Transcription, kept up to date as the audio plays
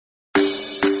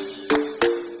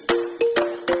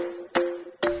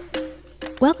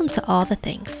Welcome to All the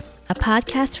Things, a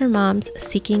podcast for moms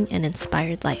seeking an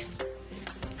inspired life.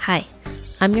 Hi,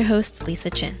 I'm your host, Lisa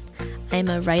Chin. I am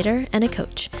a writer and a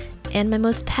coach, and my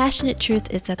most passionate truth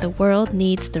is that the world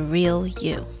needs the real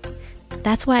you.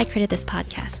 That's why I created this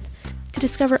podcast, to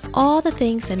discover all the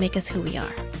things that make us who we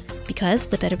are. Because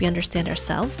the better we understand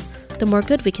ourselves, the more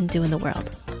good we can do in the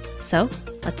world. So,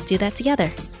 let's do that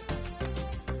together.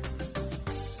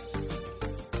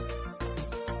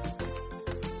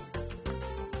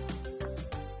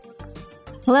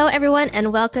 Hello, everyone,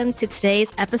 and welcome to today's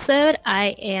episode.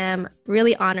 I am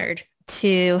really honored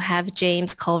to have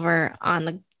James Culver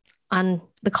on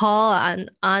the call, on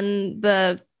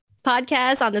the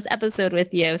podcast, on this episode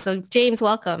with you. So, James,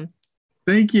 welcome.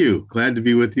 Thank you. Glad to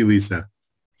be with you, Lisa.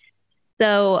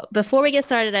 So before we get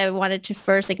started, I wanted to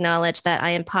first acknowledge that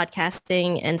I am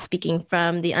podcasting and speaking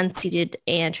from the unceded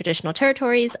and traditional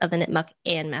territories of the Nipmuc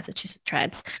and Massachusetts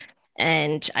tribes.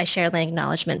 And I share land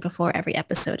acknowledgement before every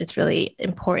episode. It's really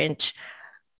important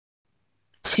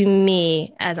to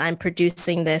me as I'm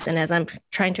producing this and as I'm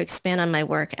trying to expand on my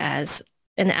work as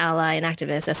an ally, an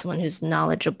activist, as someone who's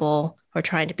knowledgeable or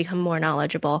trying to become more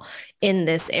knowledgeable in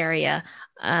this area,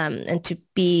 and to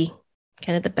be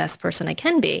kind of the best person I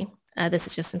can be. This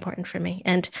is just important for me.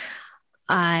 And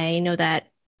I know that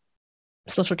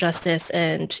social justice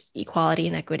and equality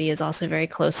and equity is also very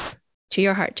close to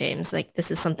your heart, James. Like,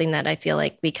 this is something that I feel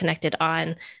like we connected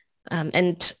on.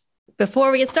 And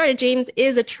before we get started, James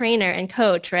is a trainer and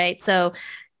coach, right? So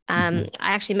I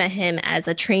actually met him as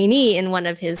a trainee in one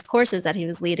of his courses that he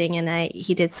was leading, and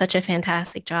he did such a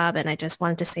fantastic job, and I just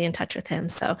wanted to stay in touch with him.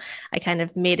 So I kind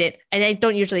of made it, and I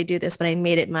don't usually do this, but I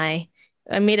made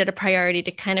it a priority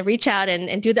to kind of reach out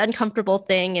and do the uncomfortable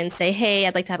thing and say, hey,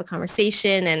 I'd like to have a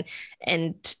conversation,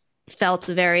 and felt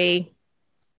very,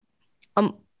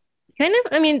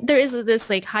 there is this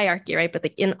like hierarchy, right? But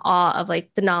like in awe of like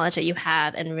the knowledge that you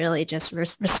have and really just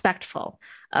respectful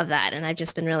of that. And I've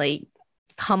just been really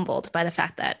humbled by the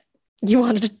fact that you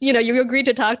agreed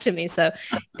to talk to me. So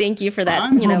thank you for that.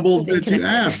 I'm humbled that you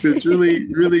asked. It's really,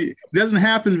 it doesn't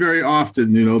happen very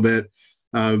often,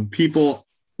 that people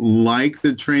like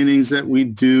the trainings that we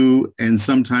do, and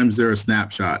sometimes they're a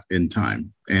snapshot in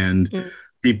time, and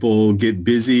people get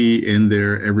busy in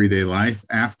their everyday life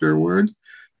afterward.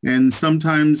 And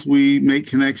sometimes we make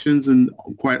connections, and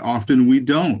quite often we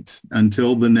don't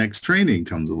until the next training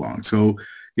comes along. So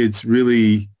it's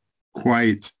really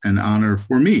quite an honor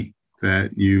for me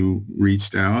that you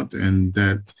reached out, and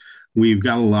that we've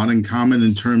got a lot in common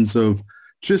in terms of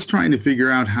just trying to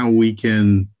figure out how we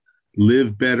can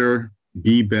live better,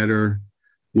 be better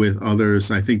with others.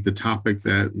 I think the topic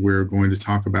that we're going to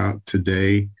talk about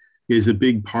today is a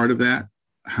big part of that,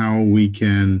 how we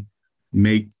can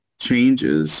make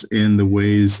changes in the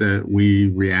ways that we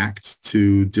react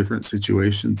to different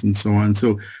situations and so on.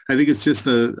 So I think it's just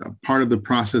a part of the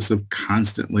process of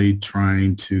constantly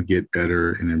trying to get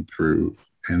better and improve.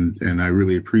 And I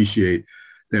really appreciate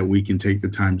that we can take the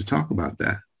time to talk about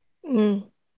that.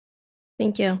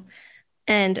 Thank you.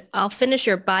 And I'll finish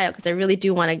your bio because I really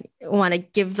do want to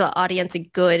give the audience a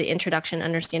good introduction,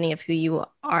 understanding of who you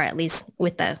are, at least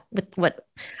with what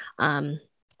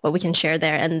we can share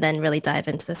there, and then really dive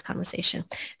into this conversation.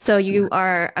 So you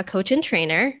are a coach and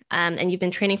trainer, and you've been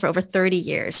training for over 30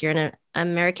 years. You're an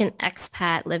American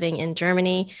expat living in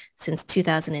Germany since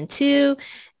 2002,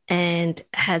 and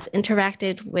has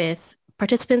interacted with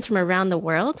participants from around the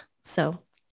world. So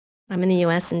I'm in the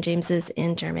US and James is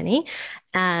in Germany.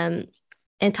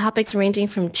 And topics ranging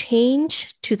from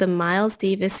change to the Miles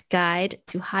Davis Guide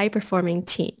to high-performing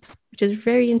teams, which is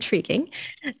very intriguing.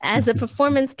 As a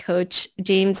performance coach,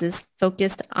 James is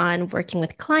focused on working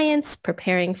with clients,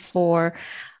 preparing for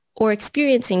or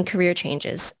experiencing career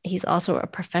changes. He's also a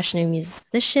professional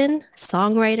musician,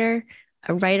 songwriter,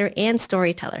 a writer, and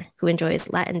storyteller who enjoys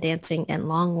Latin dancing and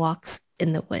long walks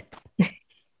in the woods.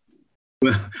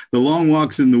 Well, the long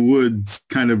walks in the woods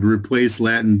kind of replace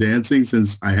Latin dancing,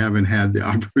 since I haven't had the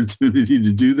opportunity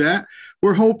to do that.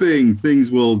 We're hoping things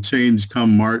will change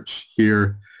come March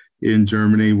here in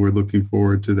Germany. We're looking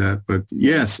forward to that. But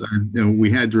yes, we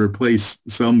had to replace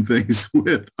some things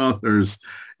with others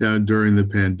during the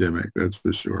pandemic. That's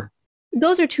for sure.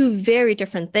 Those are two very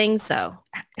different things, though.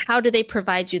 How do they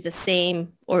provide you the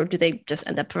same, or do they just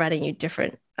end up providing you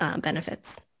different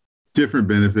benefits? Different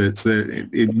benefits.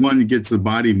 One gets the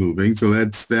body moving, so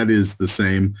that is the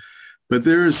same. But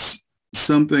there's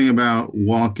something about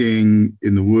walking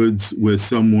in the woods with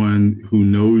someone who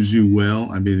knows you well.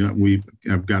 I mean,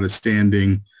 I've got a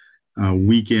standing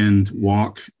weekend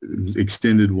walk,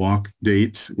 extended walk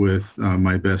date with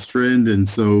my best friend, and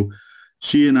so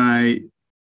she and I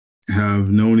have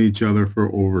known each other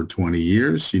for over 20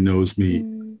 years. She knows me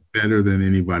Mm, better than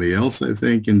anybody else, I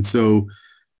think. And so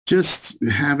just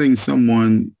having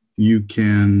someone you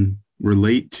can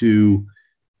relate to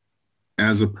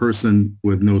as a person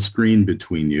with no screen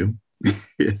between you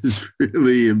is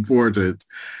really important.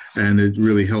 And it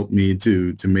really helped me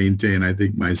to maintain, I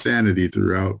think, my sanity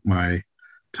throughout my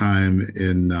time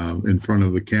in front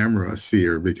of the camera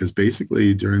sphere, because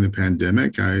basically during the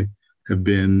pandemic, I have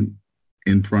been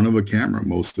in front of a camera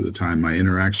most of the time. My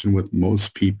interaction with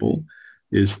most people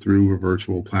is through a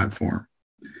virtual platform.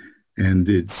 And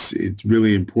it's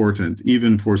really important,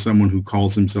 even for someone who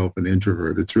calls himself an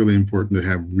introvert, it's really important to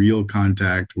have real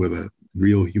contact with a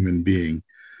real human being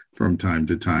from time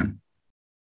to time.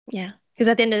 yeah. Because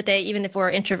at the end of the day, even if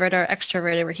we're introvert or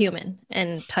extroverted, we're human,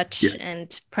 and touch Yes,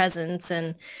 and presence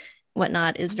and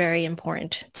whatnot is very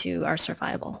important to our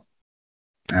survival.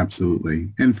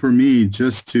 absolutely. And for me,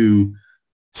 just to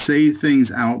say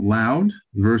things out loud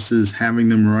versus having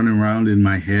them run around in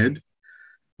my head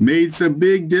made a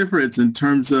big difference in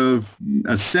terms of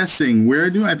assessing where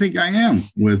do I think I am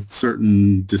with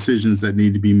certain decisions that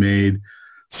need to be made,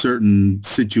 certain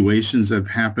situations that have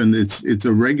happened. It's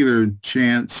a regular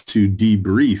chance to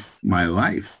debrief my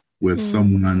life with Mm,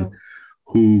 someone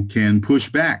who can push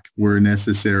back where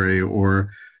necessary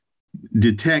or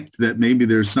detect that maybe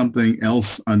there's something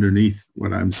else underneath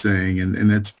what I'm saying. And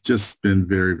that's just been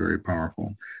very, very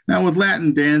powerful. Now with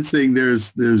Latin dancing,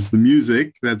 there's the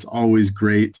music. That's always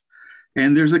great.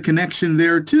 And there's a connection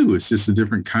there too. It's just a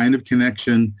different kind of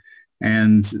connection.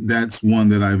 And that's one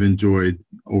that I've enjoyed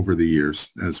over the years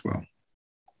as well.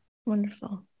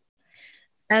 wonderful.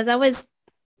 As I was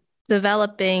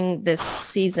developing this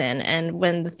season and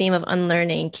when the theme of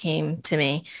unlearning came to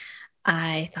me,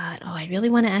 I thought, oh, I really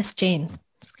want to ask James.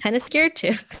 Kind of scared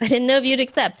to because I didn't know if you'd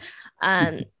accept.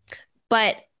 Um,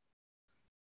 but,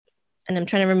 and I'm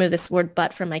trying to remove this word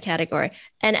but from my category.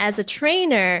 And as a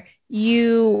trainer,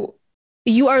 you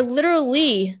are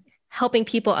literally helping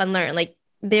people unlearn. Like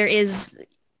there is,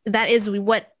 that is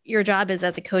what your job is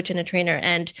as a coach and a trainer.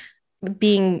 And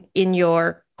being in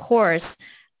your course,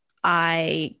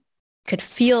 I could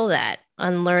feel that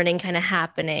unlearning kind of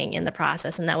happening in the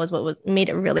process. And that was what was made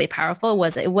it really powerful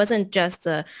was it wasn't just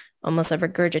a almost a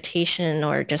regurgitation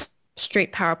or just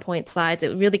straight PowerPoint slides.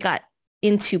 It really got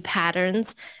into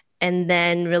patterns and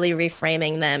then really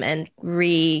reframing them and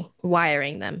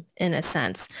rewiring them in a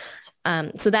sense.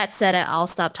 So that said, I'll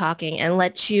stop talking and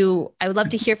let you, I would love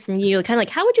to hear from you, kind of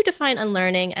like, how would you define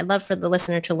unlearning? I'd love for the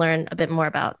listener to learn a bit more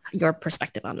about your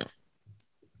perspective on that.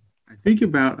 I think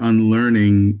about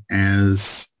unlearning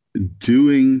as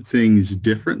doing things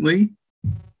differently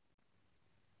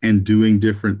and doing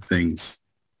different things,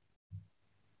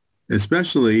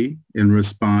 especially in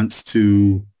response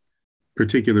to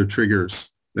particular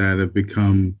triggers that have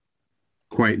become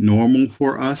quite normal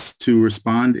for us to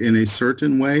respond in a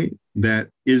certain way that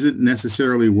isn't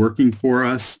necessarily working for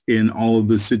us in all of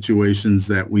the situations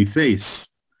that we face.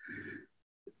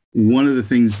 One of the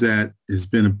things that has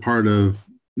been a part of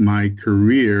my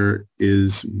career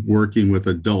is working with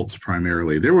adults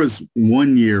primarily. There was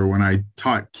one year when I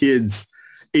taught kids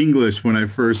English when I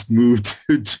first moved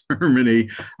to Germany.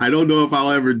 I don't know if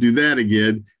I'll ever do that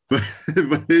again, but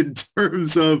in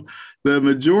terms of the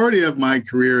majority of my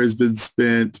career has been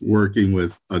spent working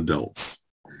with adults.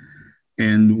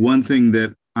 And one thing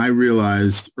that I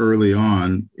realized early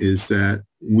on is that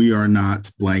we are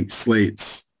not blank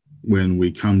slates when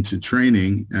we come to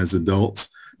training as adults,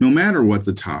 no matter what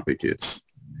the topic is.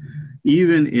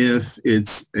 Even if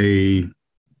it's a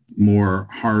more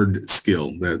hard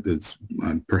skill that it's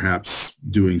perhaps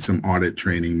doing some audit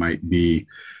training might be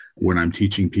when I'm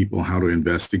teaching people how to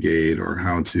investigate or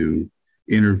how to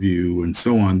interview and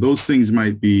so on. Those things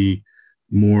might be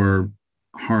more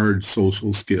hard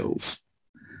social skills.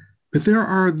 But there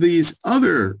are these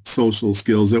other social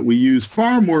skills that we use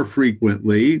far more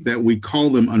frequently that we call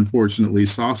them, unfortunately,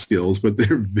 soft skills, but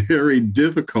they're very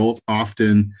difficult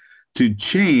often to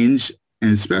change,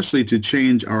 and especially to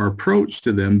change our approach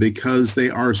to them because they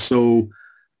are so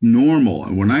normal.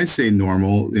 And when I say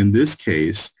normal, in this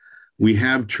case, we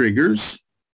have triggers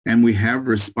and we have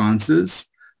responses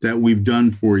that we've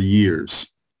done for years.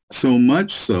 So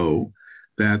much so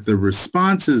that the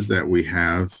responses that we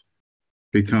have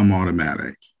become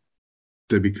automatic.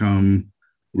 They become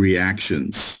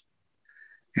reactions.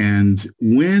 And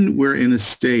when we're in a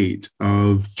state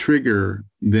of trigger,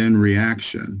 then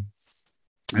reaction,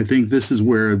 I think this is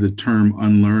where the term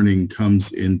unlearning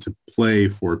comes into play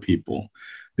for people,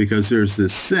 because there's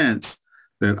this sense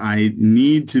that I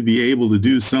need to be able to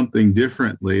do something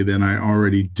differently than I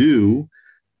already do.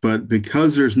 But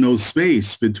because there's no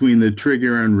space between the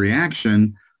trigger and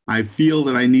reaction, I feel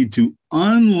that I need to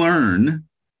unlearn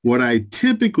what I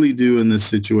typically do in this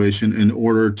situation in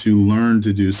order to learn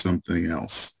to do something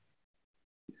else.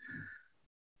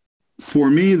 For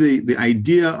me, the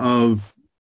idea of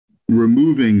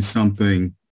removing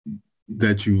something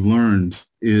that you've learned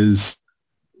is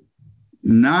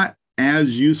not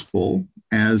as useful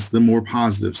as the more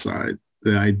positive side,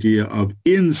 the idea of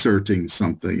inserting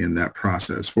something in that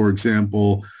process. For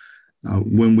example,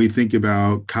 when we think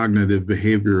about cognitive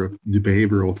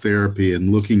behavioral therapy and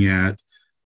looking at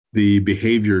the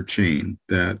behavior chain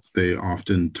that they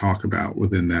often talk about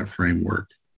within that framework,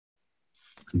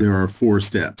 there are 4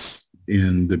 steps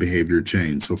in the behavior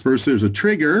chain. So first there's a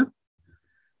trigger,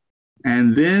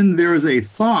 and then there's a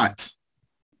thought.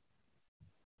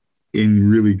 In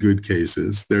really good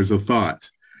cases, there's a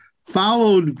thought,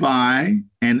 followed by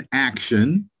an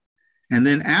action, and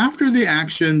then after the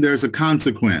action, there's a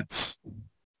consequence.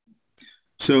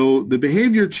 So the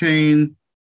behavior chain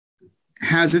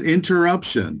has an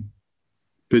interruption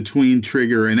between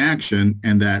trigger and action,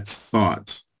 and that's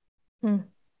thought.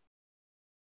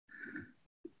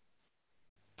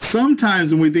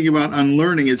 Sometimes when we think about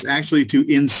unlearning, it's actually to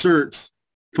insert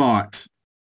thought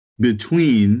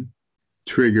between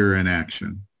trigger and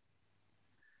action.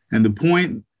 And the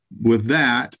point with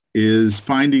that is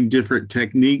finding different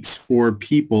techniques for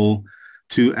people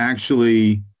to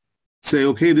actually say,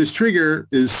 okay, this trigger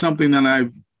is something that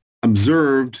I've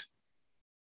observed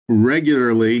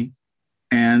regularly,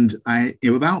 and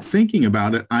without thinking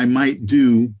about it, I might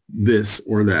do this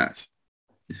or that.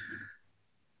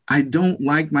 I don't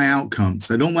like my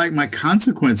outcomes. I don't like my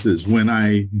consequences when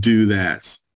I do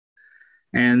that.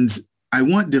 And I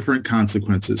want different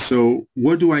consequences. So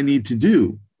what do I need to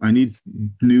do? I need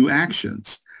new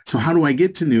actions. So how do I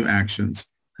get to new actions?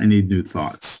 I need new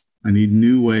thoughts. I need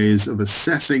new ways of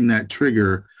assessing that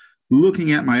trigger,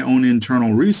 looking at my own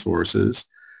internal resources,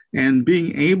 and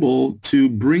being able to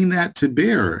bring that to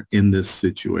bear in this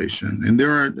situation. And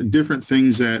there are different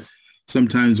things that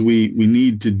sometimes we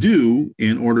need to do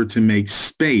in order to make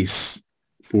space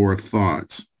for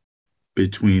thought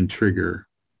between trigger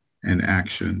and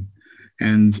action.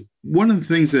 And one of the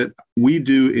things that we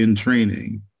do in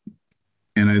training,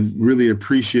 and I really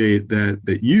appreciate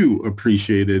that you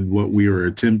appreciated what we were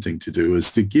attempting to do,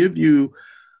 is to give you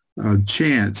a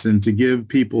chance and to give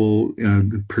people,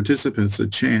 participants, a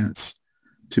chance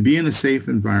to be in a safe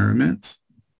environment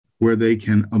where they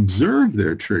can observe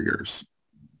their triggers,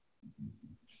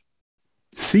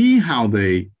 see how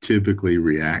they typically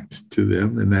react to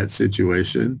them in that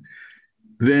situation,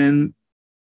 then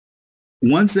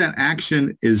once that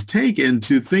action is taken,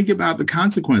 to think about the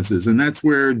consequences. And that's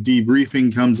where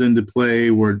debriefing comes into play,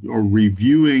 or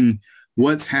reviewing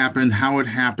what's happened, how it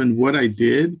happened, what I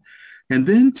did, and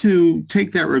then to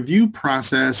take that review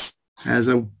process as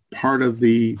a part of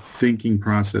the thinking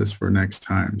process for next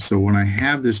time. So when I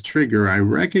have this trigger, I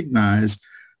recognize,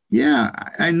 yeah,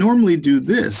 I normally do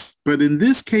this, but in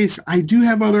this case, I do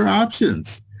have other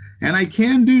options and I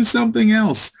can do something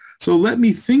else. So let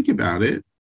me think about it,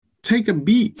 take a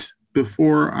beat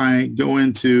before I go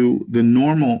into the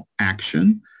normal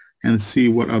action and see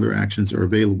what other actions are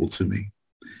available to me.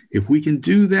 If we can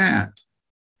do that,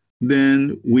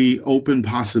 then we open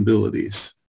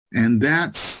possibilities. And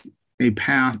that's a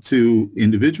path to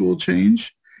individual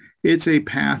change. It's a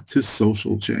path to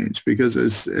social change, because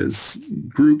as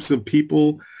groups of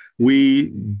people,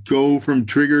 we go from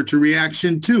trigger to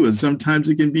reaction too. And sometimes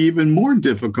it can be even more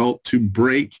difficult to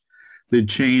break the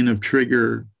chain of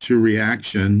trigger to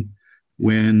reaction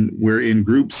when we're in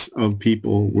groups of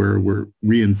people where we're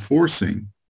reinforcing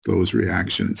those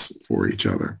reactions for each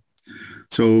other.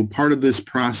 So part of this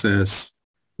process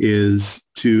is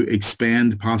to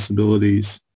expand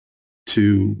possibilities,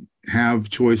 to have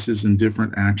choices and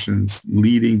different actions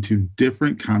leading to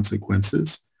different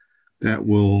consequences that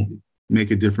will make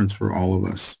a difference for all of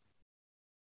us.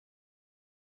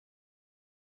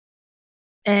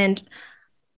 And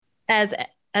as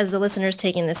the listeners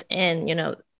taking this in,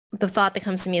 the thought that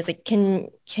comes to me is like,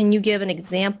 can you give an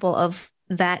example of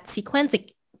that sequence?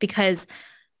 Because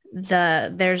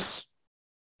this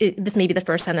may be the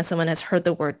first time that someone has heard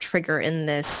the word trigger in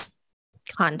this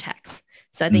context.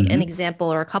 So I think an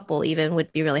example or a couple even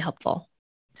would be really helpful.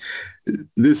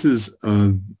 This is,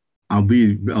 I'll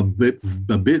be a bit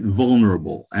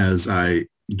vulnerable as I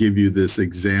give you this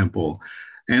example.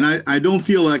 And I don't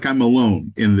feel like I'm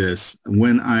alone in this.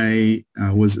 When I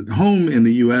was at home in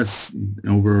the U.S.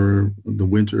 over the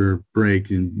winter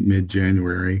break in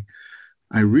mid-January,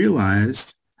 I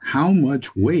realized how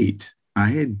much weight I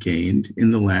had gained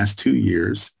in the last 2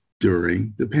 years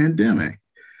during the pandemic.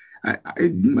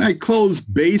 My clothes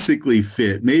basically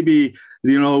fit. Maybe,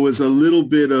 it was a little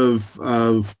bit of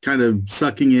kind of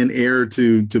sucking in air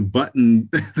to button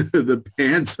the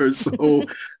pants or so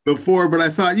before, but I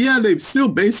thought, yeah, they still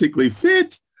basically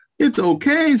fit. It's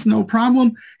okay. It's no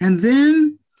problem. And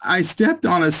then I stepped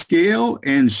on a scale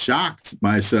and shocked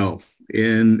myself.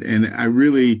 And I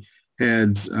really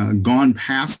had gone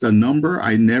past a number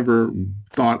I never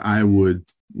thought I would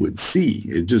see.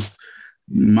 It just,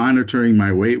 monitoring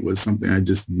my weight was something I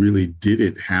just really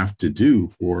didn't have to do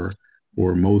for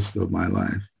most of my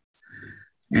life.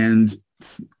 And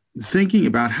thinking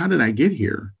about, how did I get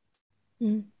here?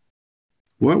 Mm.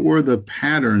 What were the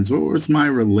patterns? What was my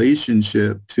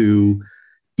relationship to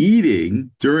eating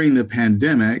during the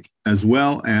pandemic, as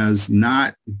well as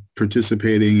not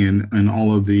participating in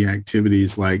all of the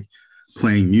activities like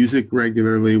playing music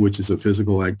regularly, which is a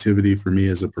physical activity for me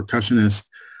as a percussionist,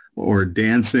 or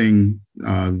dancing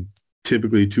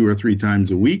typically 2 or 3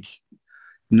 times a week,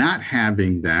 not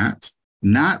having that,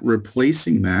 not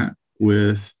replacing that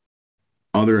with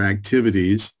other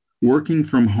activities, working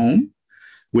from home,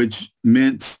 which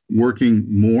meant working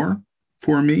more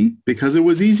for me because it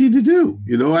was easy to do.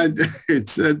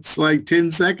 It's like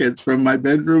 10 seconds from my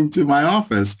bedroom to my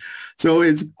office. So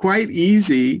it's quite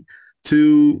easy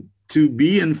to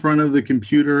be in front of the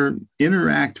computer,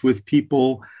 interact with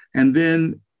people, and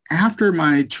then after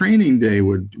my training day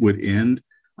would end,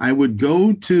 I would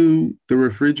go to the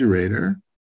refrigerator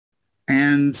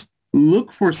and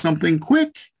look for something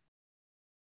quick.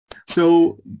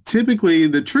 So typically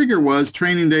the trigger was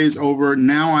training day's over.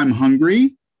 Now I'm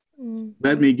hungry.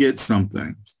 Let me get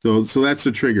something. So that's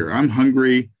the trigger. I'm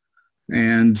hungry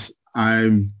and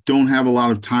I don't have a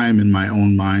lot of time in my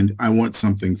own mind. I want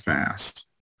something fast.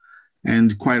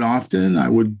 And quite often I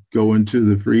would go into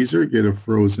the freezer, get a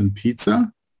frozen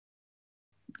pizza,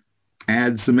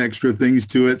 add some extra things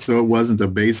to it so it wasn't a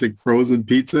basic frozen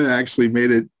pizza. It actually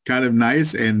made it kind of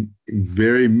nice and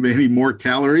very many more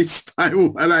calories by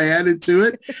what I added to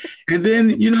it. And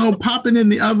then, pop it in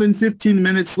the oven 15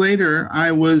 minutes later,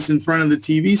 I was in front of the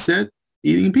TV set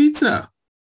eating pizza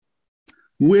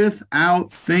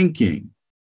without thinking.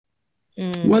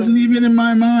 Wasn't even in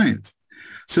my mind.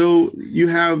 So you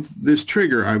have this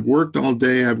trigger. I've worked all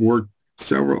day. I've worked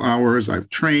several hours. I've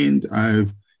trained.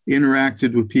 I've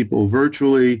interacted with people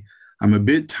virtually. I'm a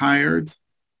bit tired.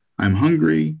 I'm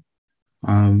hungry.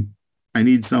 I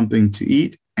need something to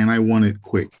eat, and I want it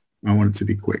quick. I want it to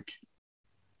be quick.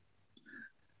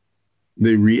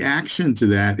 The reaction to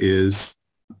that is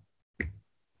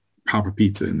pop a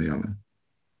pizza in the oven.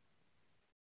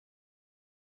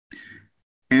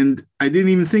 And I didn't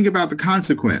even think about the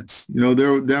consequence.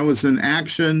 That was an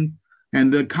action,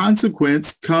 and the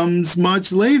consequence comes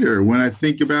much later when I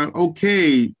think about,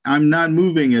 okay, I'm not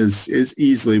moving as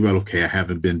easily, but okay, I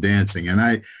haven't been dancing. And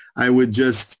I would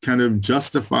just kind of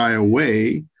justify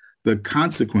away the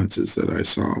consequences that I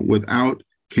saw without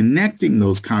connecting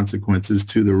those consequences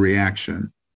to the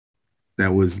reaction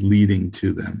that was leading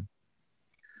to them.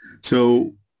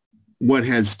 So what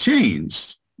has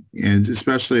changed, and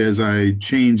especially as I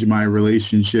change my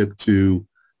relationship to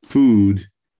food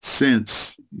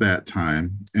since that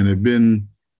time, and have been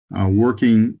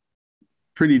working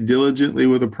pretty diligently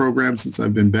with a program since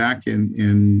I've been back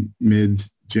in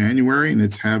mid-January, and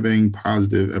it's having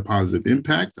a positive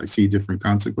impact. I see different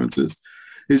consequences,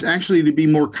 is actually to be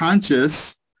more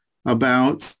conscious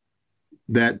about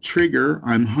that trigger,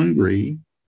 I'm hungry,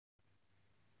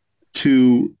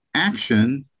 to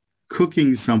action,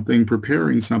 cooking something,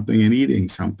 preparing something, and eating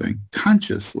something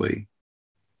consciously.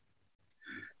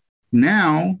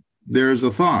 Now there's a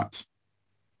thought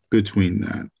between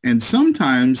that. And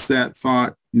sometimes that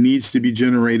thought needs to be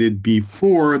generated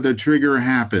before the trigger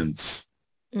happens.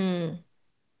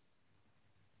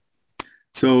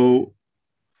 So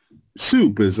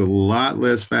soup is a lot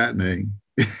less fattening,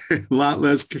 a lot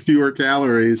fewer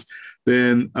calories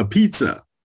than a pizza.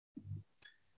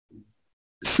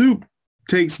 Soup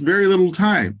takes very little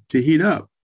time to heat up.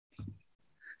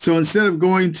 So instead of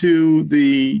going to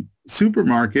the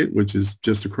supermarket, which is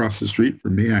just across the street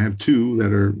from me, I have 2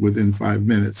 that are within 5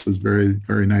 minutes. It's very,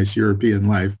 very nice European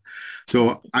life.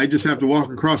 So I just have to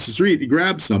walk across the street to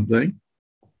grab something.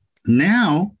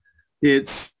 Now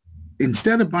it's,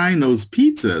 instead of buying those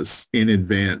pizzas in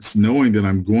advance, knowing that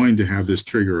I'm going to have this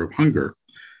trigger of hunger,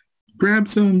 grab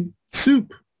some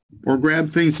soup or grab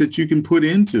things that you can put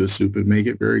into a soup and make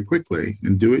it very quickly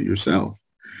and do it yourself.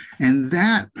 And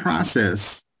that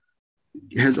process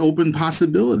has opened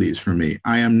possibilities for me.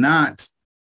 I am not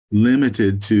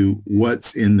limited to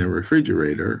what's in the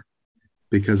refrigerator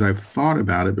because I've thought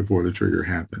about it before the trigger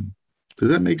happened. Does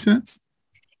that make sense?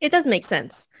 It does make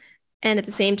sense. And at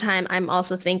the same time, I'm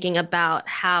also thinking about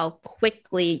how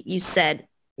quickly you said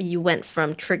you went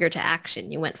from trigger to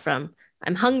action. You went from,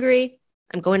 I'm hungry,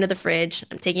 I'm going to the fridge,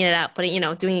 I'm taking it out, putting,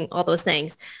 doing all those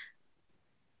things.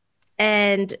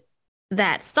 And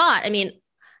that thought, I mean,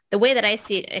 the way that I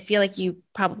see it, I feel like you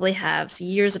probably have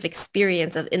years of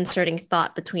experience of inserting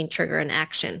thought between trigger and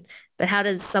action. But how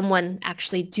does someone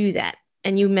actually do that?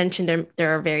 And you mentioned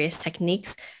there are various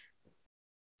techniques.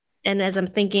 And as I'm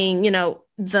thinking,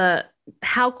 the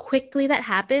how quickly that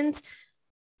happens,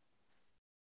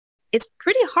 it's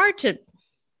pretty hard to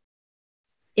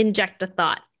inject a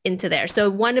thought into there. So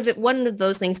one of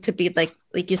those things could be like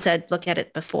you said, look at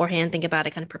it beforehand, think about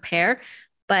it, kind of prepare.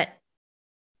 But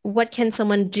what can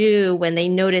someone do when they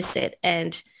notice it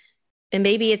and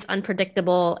maybe it's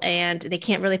unpredictable and they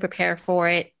can't really prepare for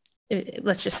it?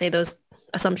 Let's just say those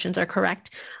assumptions are correct.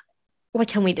 What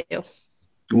can we do?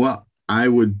 Well, I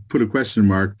would put a question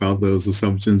mark about those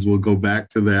assumptions. We'll go back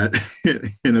to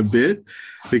that in a bit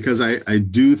because I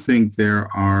do think there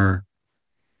are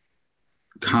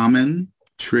common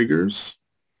triggers,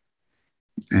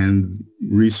 and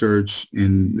research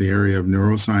in the area of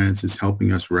neuroscience is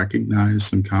helping us recognize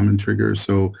some common triggers.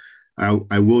 So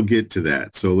I will get to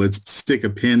that. So let's stick a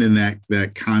pin in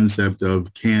that concept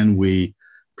of, can we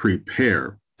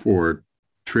prepare for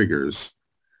triggers?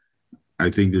 I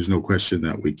think there's no question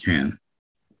that we can.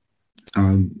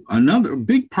 Another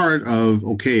big part of,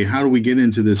 okay, how do we get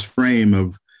into this frame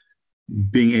of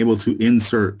being able to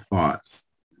insert thoughts?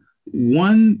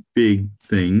 One big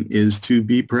thing is to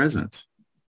be present.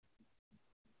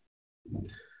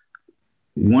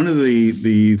 One of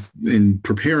the in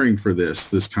preparing for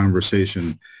this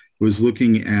conversation was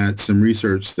looking at some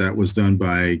research that was done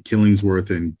by Killingsworth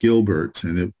and Gilbert,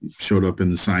 and it showed up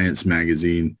in the Science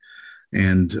magazine.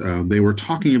 And they were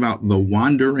talking about the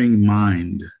wandering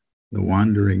mind, the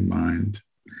wandering mind.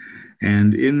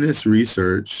 And in this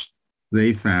research,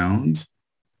 they found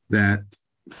that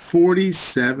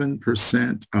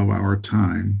 47% of our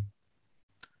time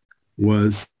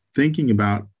was thinking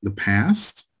about the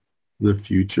past, the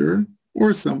future,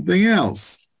 or something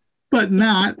else, but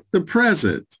not the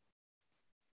present.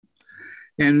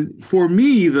 And for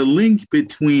me, the link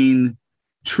between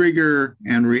trigger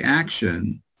and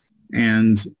reaction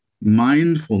and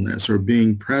mindfulness or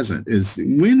being present is,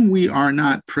 when we are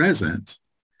not present,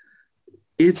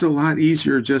 it's a lot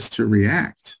easier just to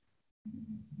react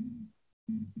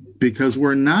because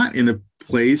we're not in a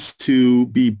place to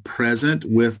be present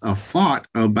with a thought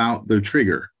about the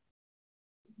trigger.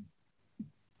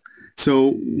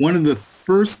 So one of the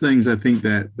first things I think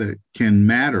that can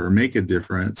matter, make a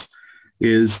difference,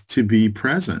 is to be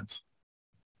present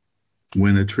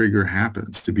when a trigger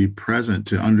happens, to be present,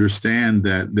 to understand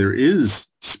that there is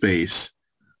space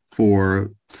for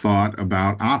thought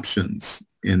about options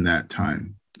in that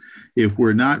time. If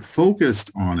we're not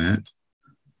focused on it,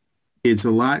 it's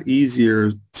a lot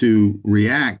easier to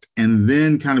react and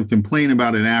then kind of complain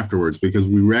about it afterwards, because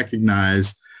we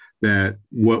recognize that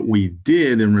what we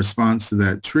did in response to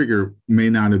that trigger may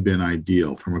not have been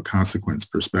ideal from a consequence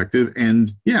perspective.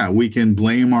 And yeah, we can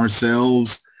blame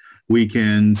ourselves. We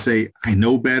can say, I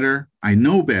know better. I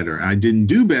know better. I didn't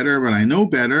do better, but I know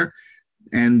better.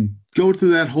 And go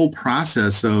through that whole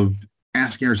process of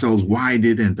asking ourselves, why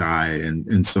didn't I?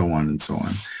 And so on and so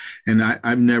on. And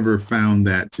I've never found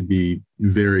that to be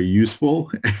very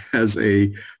useful as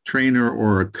a trainer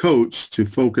or a coach, to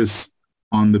focus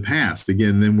on the past.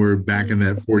 Again, then we're back in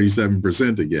that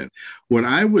 47% again. What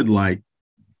I would like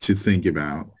to think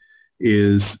about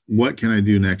is, what can I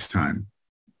do next time?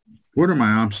 What are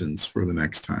my options for the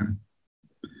next time?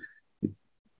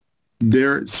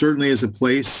 There certainly is a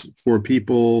place for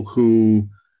people who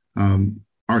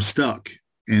are stuck,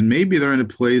 and maybe they're in a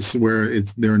place where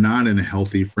they're not in a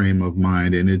healthy frame of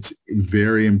mind. And it's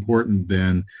very important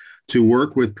then to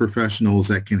work with professionals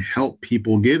that can help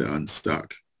people get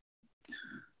unstuck.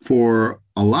 For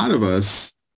a lot of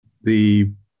us,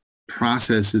 the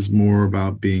process is more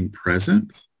about being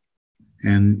present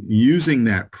and using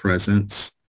that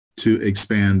presence to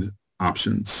expand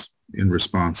options in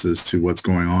responses to what's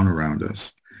going on around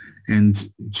us.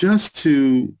 And just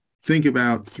to think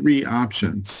about three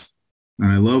options.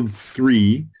 And I love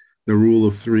three, the rule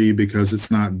of three, because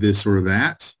it's not this or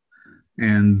that.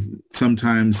 And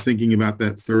sometimes thinking about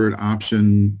that third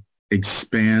option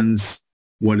expands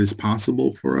what is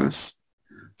possible for us.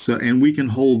 So, and we can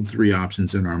hold three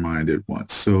options in our mind at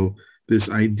once. So this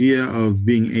idea of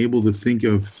being able to think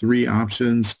of three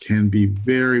options can be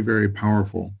very, very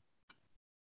powerful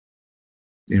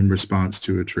in response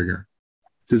to a trigger.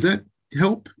 Does that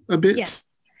help a Yes.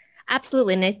 bit?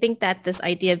 Absolutely. And I think that this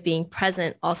idea of being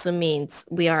present also means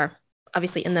we are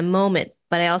obviously in the moment,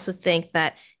 but I also think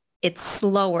that it's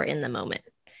slower in the moment.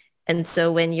 And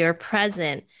so when you're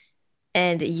present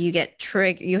and you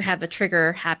have a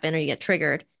trigger happen or you get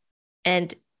triggered,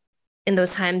 and in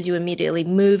those times you immediately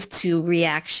move to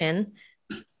reaction,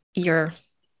 you're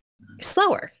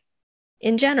slower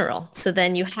in general. So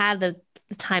then you have the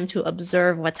time to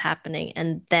observe what's happening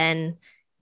and then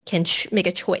can make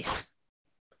a choice.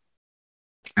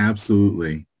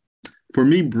 Absolutely. For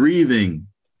me, breathing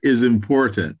is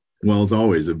important. Well, it's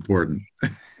always important.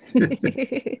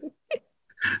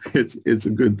 It's a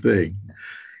good thing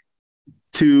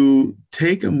to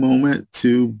take a moment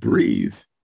to breathe.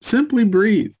 Simply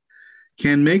breathe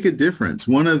can make a difference.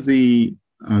 One of the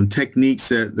techniques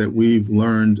that we've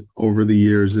learned over the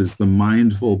years is the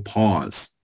mindful pause.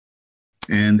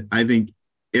 And I think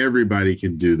everybody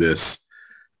can do this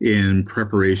in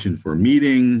preparation for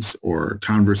meetings or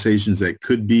conversations that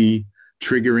could be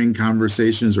triggering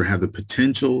conversations or have the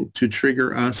potential to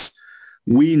trigger us.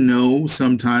 We know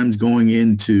sometimes going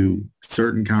into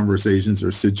certain conversations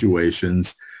or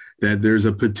situations that there's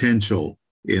a potential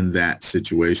in that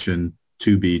situation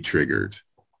to be triggered.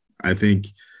 I think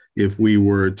if we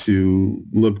were to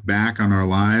look back on our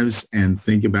lives and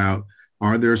think about,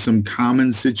 are there some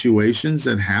common situations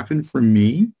that happen for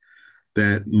me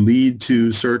that lead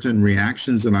to certain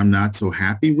reactions that I'm not so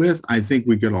happy with? I think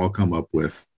we could all come up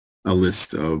with a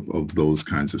list of those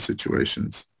kinds of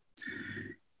situations.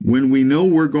 When we know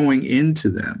we're going into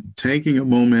them, taking a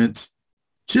moment,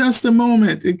 just a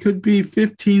moment, it could be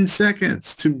 15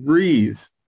 seconds to breathe.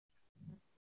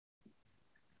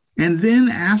 And then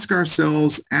ask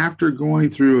ourselves, after going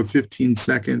through a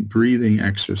 15-second breathing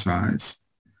exercise,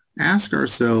 ask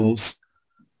ourselves,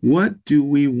 what do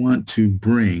we want to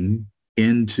bring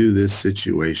into this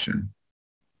situation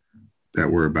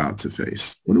that we're about to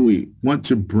face? What do we want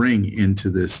to bring into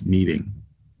this meeting?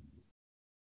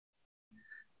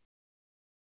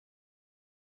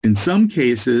 In some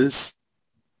cases,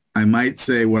 I might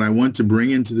say what I want to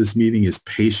bring into this meeting is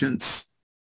patience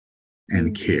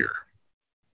and care.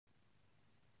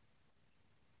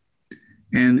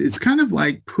 And it's kind of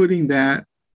like putting that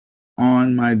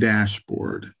on my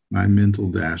dashboard, my mental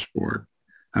dashboard.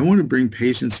 I want to bring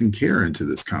patience and care into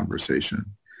this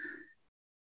conversation.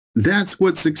 That's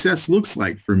what success looks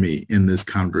like for me in this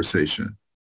conversation,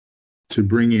 to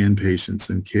bring in patience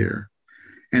and care.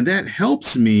 And that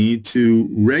helps me to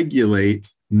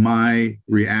regulate my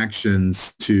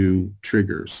reactions to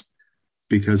triggers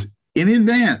because in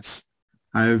advance,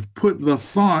 I've put the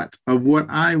thought of what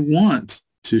I want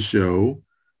to show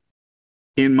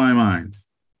in my mind.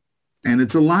 And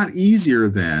it's a lot easier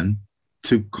then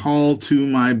to call to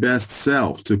my best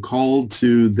self, to call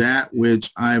to that which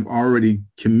I've already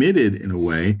committed in a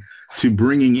way to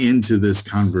bringing into this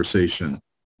conversation.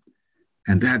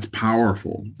 And that's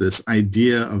powerful, this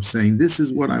idea of saying, this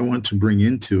is what I want to bring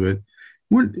into it.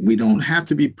 We don't have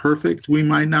to be perfect. We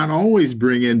might not always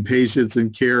bring in patience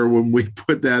and care when we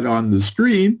put that on the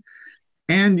screen.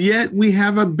 And yet we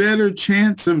have a better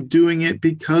chance of doing it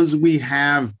because we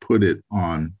have put it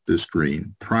on the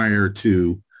screen prior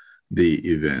to the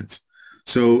event.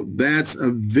 So that's a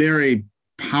very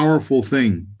powerful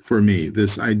thing for me,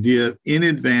 this idea in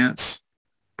advance,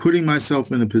 putting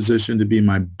myself in a position to be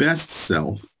my best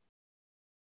self,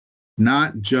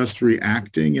 not just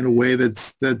reacting in a way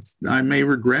that I may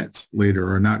regret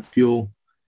later or not feel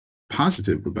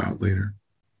positive about later.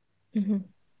 Mm-hmm.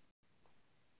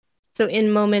 So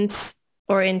in moments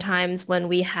or in times when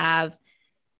we have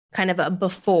kind of a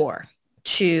before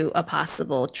to a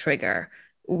possible trigger,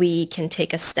 we can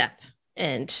take a step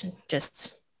and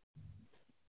just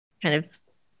kind of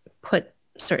put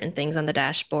certain things on the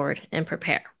dashboard and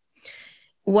prepare.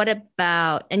 What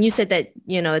about, and you said that,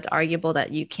 it's arguable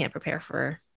that you can't prepare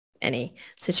for any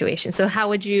situation. So how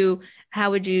would you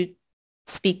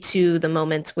speak to the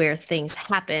moments where things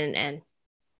happen and,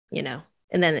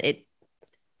 and then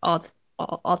all,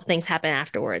 all the things happen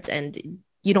afterwards and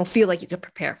you don't feel like you could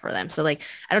prepare for them. So like,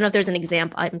 I don't know if there's an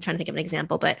example. I'm trying to think of an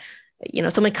example, but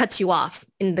someone cuts you off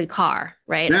in the car,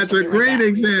 right? Or That's a something like great that.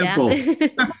 example.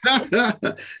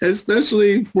 Yeah.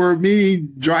 Especially for me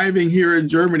driving here in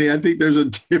Germany. I think there's a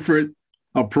different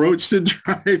approach to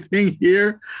driving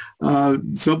here.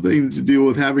 Something to do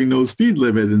with having no speed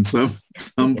limit in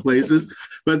some places.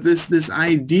 But this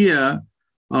idea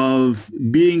of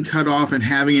being cut off and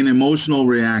having an emotional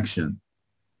reaction,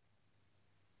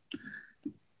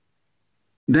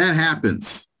 that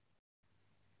happens.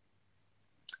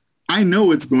 I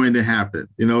know it's going to happen.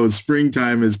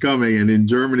 Springtime is coming. And in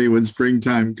Germany, when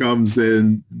springtime comes,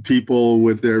 then people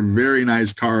with their very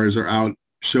nice cars are out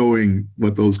showing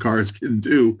what those cars can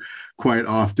do quite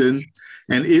often.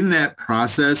 And in that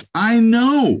process, I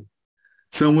know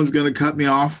someone's going to cut me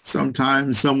off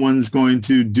sometime. Someone's going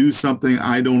to do something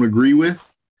I don't agree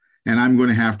with, and I'm going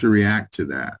to have to react to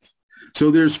that. So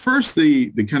there's first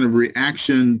the kind of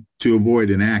reaction to avoid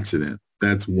an accident.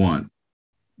 That's one.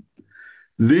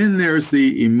 Then there's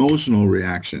the emotional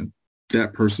reaction.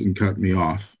 That person cut me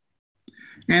off.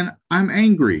 And I'm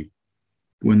angry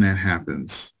when that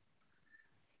happens.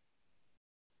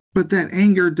 But that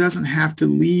anger doesn't have to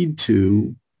lead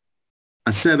to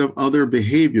a set of other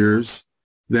behaviors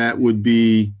that would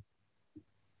be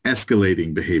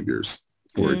escalating behaviors,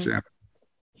 for example.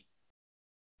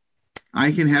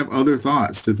 I can have other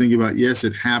thoughts to think about. Yes,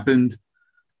 it happened.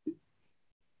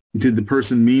 Did the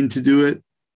person mean to do it?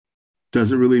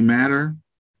 Does it really matter?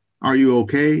 Are you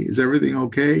okay? Is everything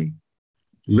okay?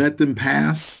 Let them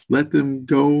pass. Let them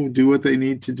go do what they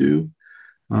need to do.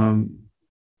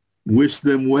 Wish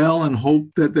them well and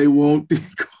hope that they won't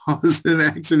cause an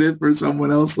accident for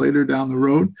someone else later down the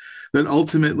road. But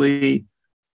ultimately,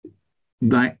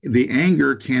 the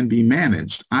anger can be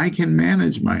managed. I can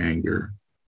manage my anger.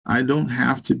 I don't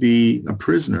have to be a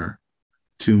prisoner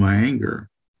to my anger.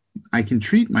 I can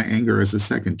treat my anger as a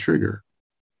second trigger.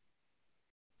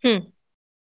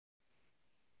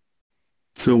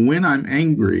 So when I'm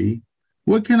angry,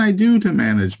 what can I do to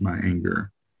manage my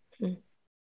anger?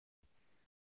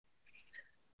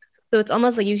 So it's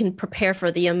almost like you can prepare for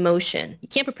the emotion. You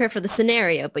can't prepare for the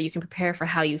scenario, but you can prepare for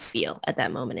how you feel at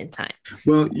that moment in time.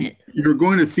 Well, you're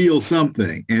going to feel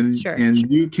something, and Sure. And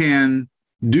you can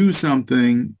do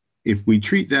something. If we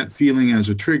treat that feeling as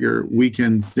a trigger, we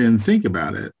can then think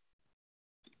about it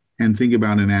and think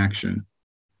about an action.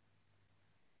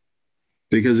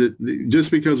 Because just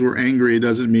because we're angry, it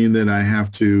doesn't mean that I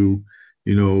have to,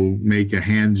 make a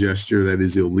hand gesture that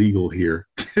is illegal here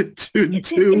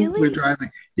when driving.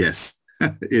 Yes,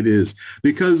 it is.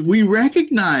 Because we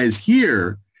recognize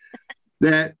here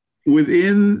that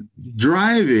within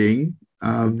driving,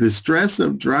 the stress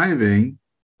of driving,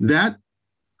 that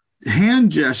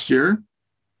hand gesture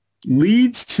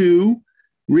leads to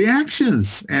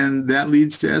reactions, and that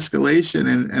leads to escalation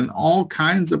and all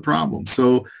kinds of problems.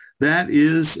 So that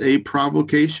is a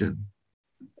provocation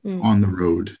on the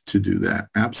road to do that.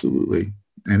 Absolutely.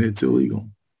 And it's illegal.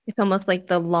 It's almost like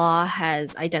the law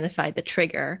has identified the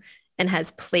trigger and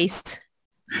has placed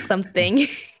something.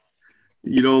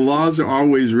 Laws are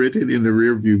always written in the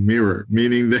rearview mirror,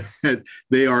 meaning that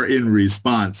they are in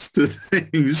response to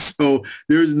things. So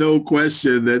there's no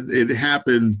question that it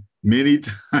happened many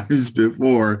times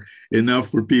before, enough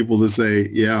for people to say,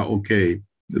 yeah, okay,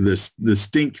 the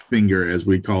stink finger, as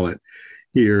we call it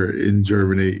here in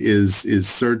Germany, is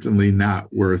certainly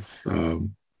not worth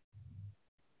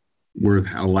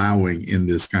allowing in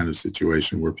this kind of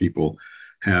situation where people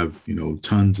have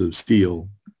tons of steel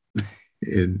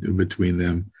in between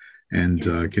them and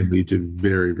can lead to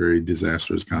very, very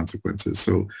disastrous consequences.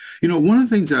 So one of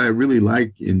the things that I really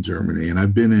like in Germany, and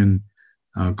I've been in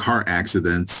car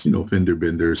accidents, fender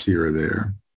benders here or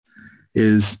there,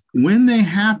 is when they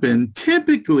happen,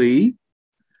 typically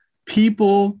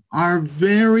people are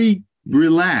very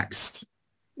relaxed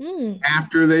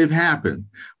after they've happened.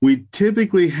 We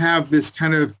typically have this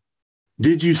kind of,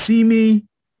 did you see me?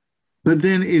 But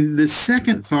then in the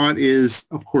second thought is,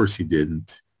 of course he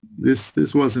didn't.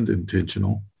 This wasn't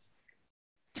intentional.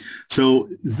 So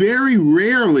very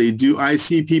rarely do I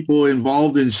see people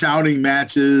involved in shouting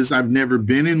matches. I've never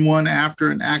been in one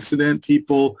after an accident.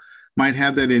 People might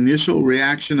have that initial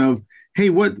reaction of, hey,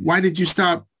 why did you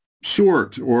stop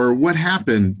short? Or what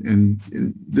happened? And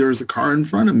there's a car in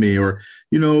front of me. Or,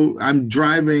 I'm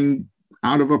driving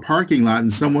out of a parking lot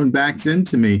and someone backs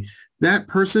into me. That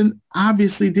person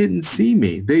obviously didn't see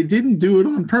me. They didn't do it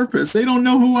on purpose. They don't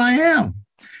know who I am.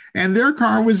 And their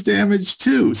car was damaged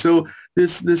too. So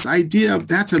this idea of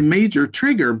that's a major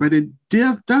trigger, but it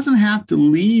doesn't have to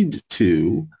lead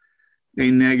to a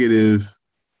negative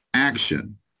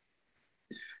action.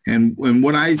 And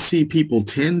what I see people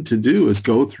tend to do is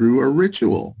go through a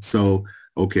ritual. So,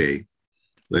 okay,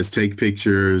 let's take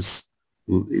pictures.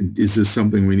 Is this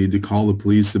something we need to call the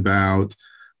police about?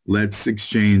 Let's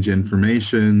exchange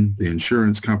information. The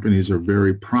insurance companies are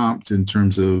very prompt in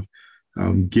terms of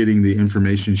getting the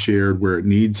information shared where it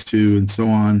needs to and so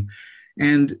on.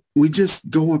 And we just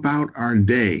go about our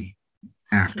day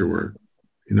afterward,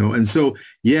 And so,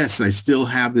 yes, I still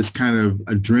have this kind of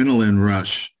adrenaline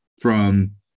rush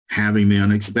from having the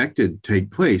unexpected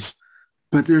take place.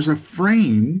 But there's a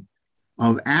frame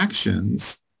of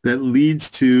actions that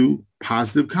leads to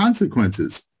positive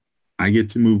consequences. I get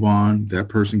to move on. That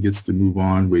person gets to move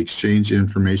on. We exchange the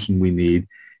information we need.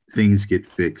 Things get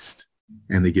fixed,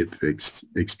 and they get fixed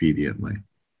expediently.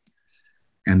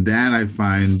 And that I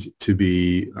find to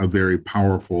be a very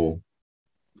powerful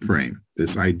frame.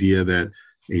 This idea that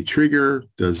a trigger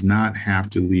does not have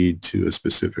to lead to a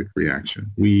specific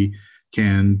reaction. We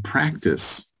can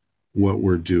practice what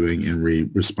we're doing in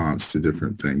response to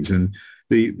different things. And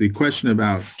the question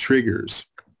about triggers,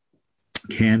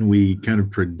 can we kind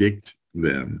of predict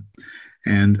them?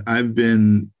 And I've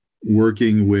been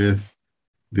working with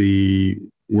the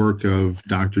work of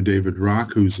Dr. David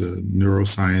Rock, who's a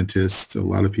neuroscientist. A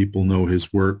lot of people know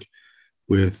his work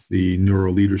with the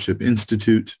Neuro Leadership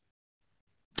Institute.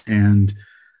 And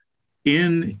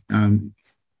in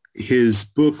his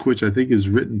book, which I think is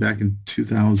written back in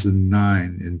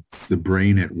 2009, it's The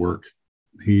Brain at Work,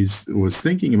 he was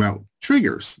thinking about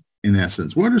triggers, in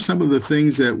essence. What are some of the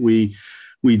things that we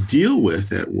deal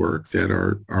with at work that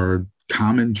are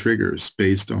common triggers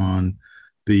based on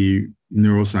the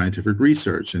neuroscientific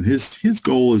research? And his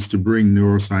goal is to bring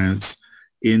neuroscience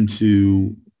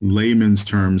into layman's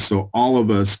terms so all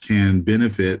of us can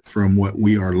benefit from what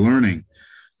we are learning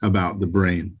about the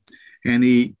brain. And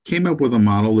he came up with a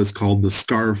model that's called the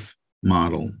SCARF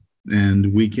model.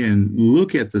 And we can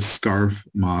look at the SCARF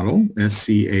model,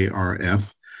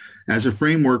 SCARF, as a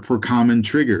framework for common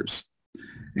triggers.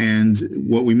 And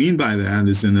what we mean by that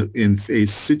is in a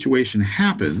situation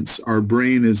happens, our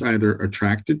brain is either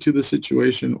attracted to the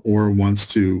situation or wants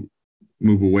to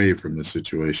move away from the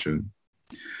situation.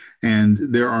 And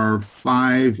there are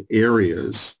 5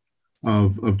 areas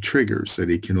of triggers that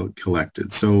he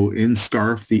collected. So in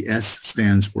SCARF, the S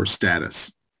stands for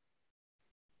status.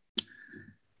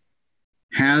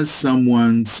 Has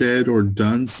someone said or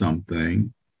done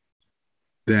something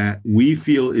that we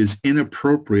feel is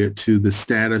inappropriate to the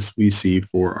status we see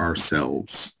for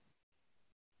ourselves?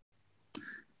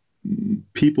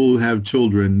 People who have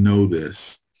children know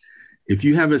this. If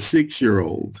you have a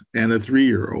 6-year-old and a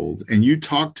 3-year-old and you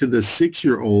talk to the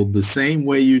 6-year-old the same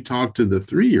way you talk to the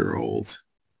 3-year-old,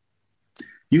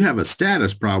 you have a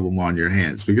status problem on your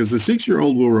hands, because the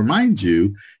 6-year-old will remind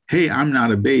you, hey, I'm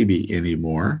not a baby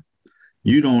anymore.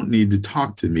 You don't need to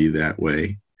talk to me that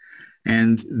way.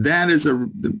 And that is a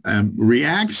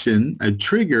reaction, a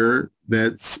trigger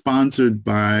that's sponsored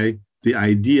by the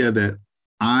idea that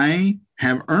I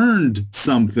have earned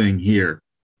something here.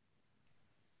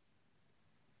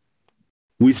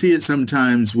 We see it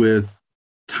sometimes with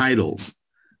titles.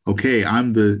 Okay,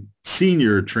 I'm the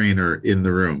senior trainer in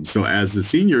the room. So as the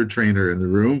senior trainer in the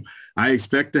room, I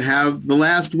expect to have the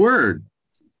last word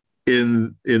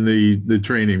in the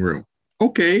training room.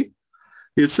 Okay,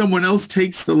 if someone else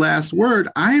takes the last word,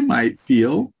 I might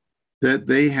feel that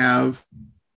they have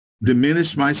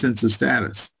diminished my sense of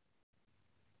status.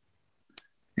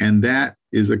 And that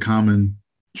is a common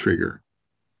trigger.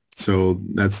 So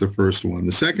that's the first one.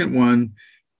 The second one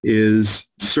is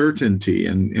certainty.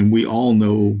 And we all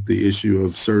know the issue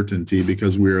of certainty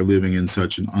because we are living in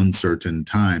such an uncertain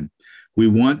time. We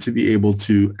want to be able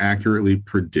to accurately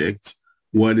predict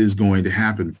what is going to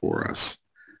happen for us.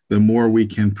 The more we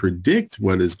can predict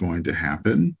what is going to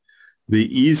happen, the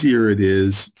easier it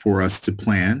is for us to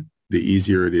plan, the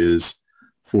easier it is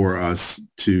for us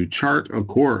to chart a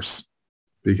course,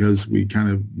 because we kind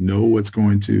of know what's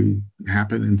going to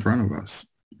happen in front of us.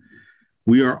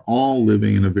 We are all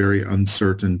living in a very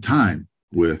uncertain time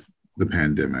with the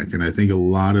pandemic. And I think a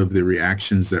lot of the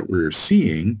reactions that we're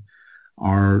seeing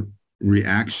are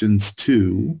reactions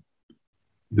to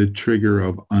the trigger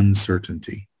of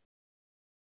uncertainty.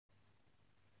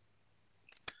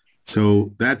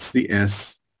 So that's the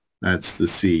S, that's the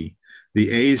C. The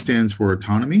A stands for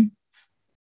autonomy,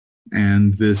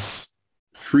 and this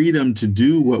freedom to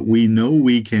do what we know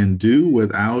we can do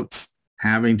without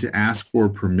having to ask for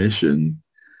permission,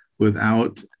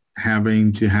 without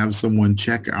having to have someone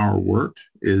check our work,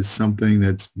 is something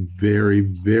that's very,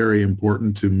 very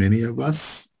important to many of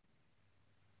us.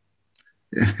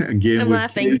 Again, I'm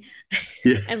laughing.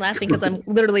 Yeah. I'm laughing because I'm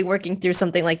literally working through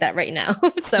something like that right now.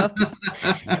 So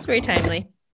it's very timely.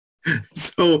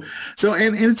 So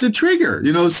and it's a trigger.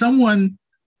 You know, someone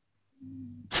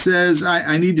says,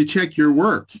 I need to check your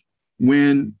work,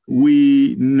 when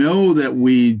we know that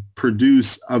we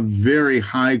produce a very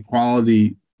high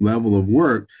quality level of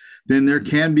work. Then there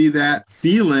can be that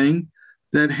feeling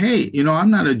that, hey, you know,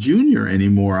 I'm not a junior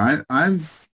anymore.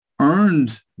 I've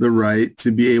earned the right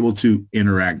to be able to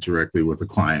interact directly with a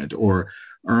client, or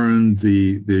earn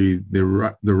the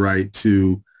right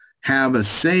to have a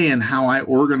say in how I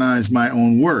organize my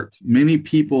own work. Many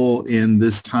people in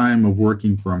this time of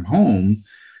working from home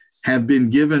have been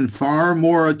given far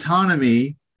more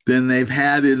autonomy than they've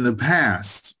had in the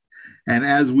past. And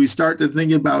as we start to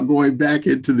think about going back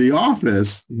into the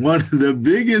office, one of the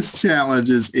biggest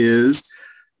challenges is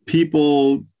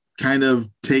people kind of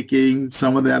taking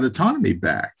some of that autonomy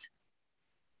back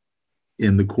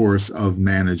in the course of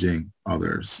managing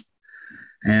others.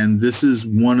 And this is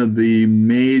one of the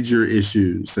major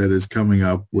issues that is coming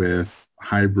up with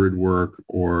hybrid work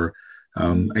or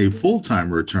a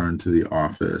full-time return to the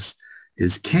office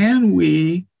is, can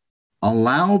we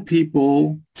allow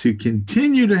people to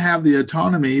continue to have the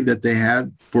autonomy that they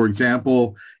had? For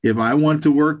example, if I want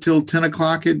to work till 10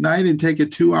 o'clock at night and take a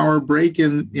 2-hour break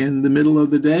in the middle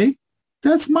of the day,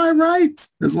 that's my right,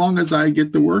 as long as I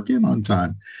get the work in on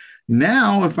time.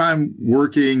 Now, if I'm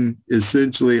working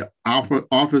essentially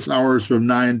office hours from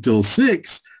 9 till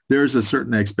 6, there's a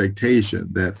certain expectation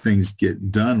that things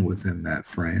get done within that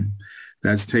frame.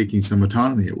 That's taking some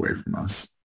autonomy away from us.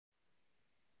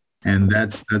 And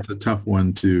that's a tough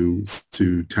one to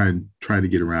try to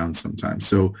get around sometimes.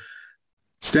 So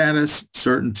status,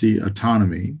 certainty,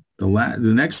 autonomy.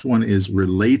 The next one is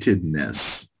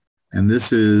relatedness. And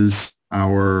this is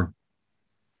our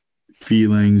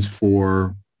feelings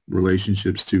for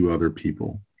relationships to other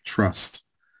people. Trust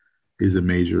is a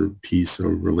major piece of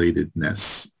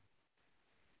relatedness.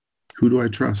 Who do I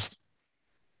trust?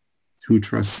 Who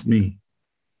trusts me?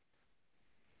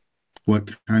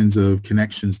 What kinds of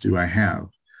connections do I have?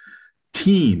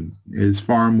 Team is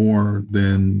far more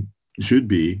than, should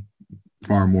be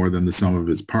far more than the sum of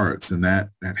its parts. And that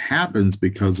happens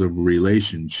because of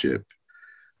relationship.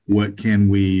 What can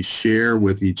we share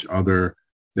with each other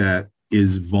that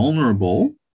is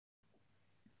vulnerable?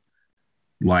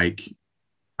 Like,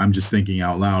 I'm just thinking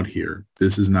out loud here.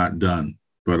 This is not done,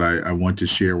 but I want to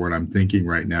share what I'm thinking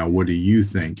right now. What do you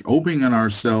think? Opening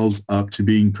ourselves up to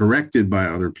being corrected by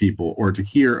other people or to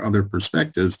hear other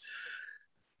perspectives.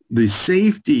 The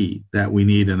safety that we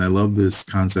need, and I love this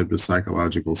concept of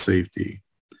psychological safety,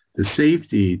 the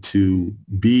safety to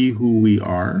be who we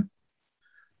are,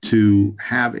 to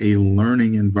have a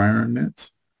learning environment,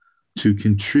 to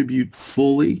contribute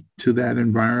fully to that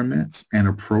environment and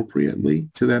appropriately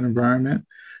to that environment,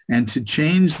 and to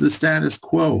change the status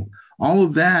quo. All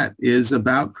of that is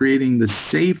about creating the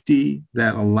safety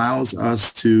that allows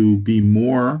us to be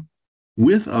more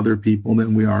with other people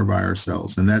than we are by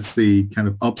ourselves. And that's the kind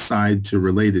of upside to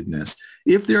relatedness.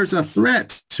 If there's a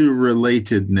threat to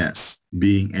relatedness,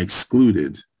 being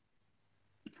excluded,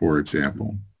 for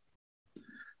example,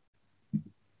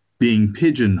 being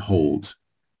pigeonholed,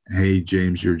 hey,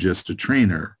 James, you're just a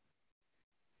trainer.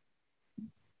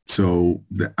 So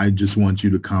I just want you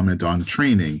to comment on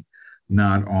training,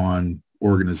 not on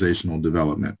organizational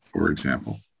development, for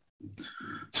example.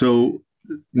 So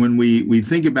when we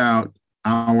think about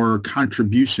our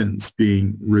contributions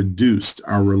being reduced,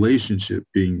 our relationship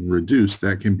being reduced,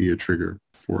 that can be a trigger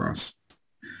for us.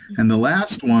 And the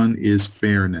last one is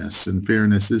fairness. And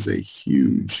fairness is a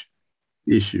huge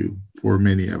issue for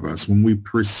many of us. When we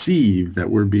perceive that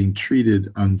we're being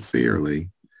treated unfairly,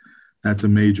 that's a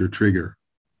major trigger.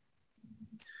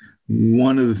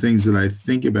 One of the things that I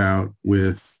think about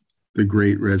with the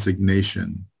Great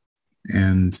Resignation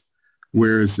and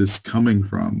where is this coming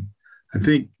from, I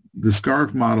think the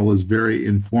SCARF model is very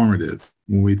informative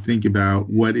when we think about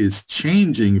what is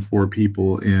changing for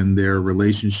people in their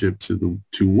relationship to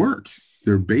work,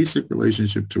 their basic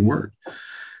relationship to work.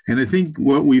 And I think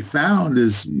what we found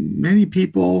is many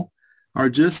people are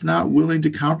just not willing to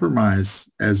compromise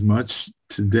as much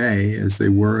today as they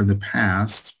were in the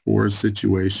past for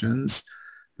situations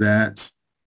that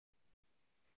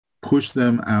push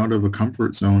them out of a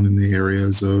comfort zone in the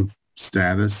areas of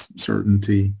status,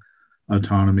 certainty,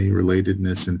 autonomy,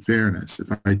 relatedness, and fairness.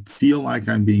 If I feel like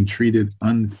I'm being treated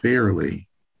unfairly,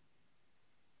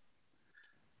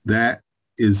 that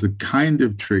is the kind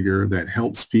of trigger that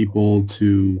helps people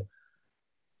to,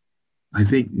 I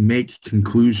think, make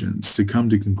conclusions, to come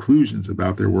to conclusions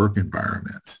about their work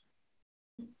environment.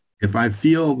 If I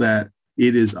feel that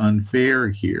it is unfair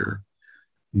here,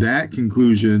 that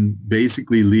conclusion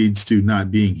basically leads to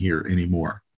not being here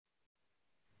anymore.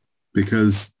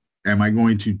 Because am I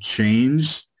going to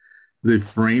change the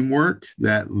framework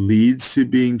that leads to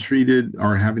being treated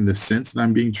or having the sense that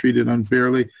I'm being treated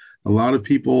unfairly? A lot of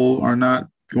people are not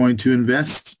going to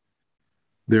invest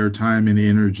their time and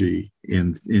energy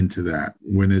into that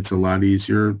when it's a lot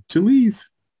easier to leave.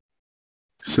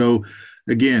 So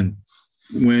again,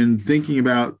 when thinking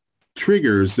about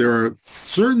triggers, there are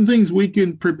certain things we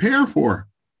can prepare for.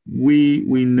 We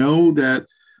know that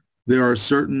there are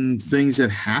certain things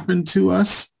that happen to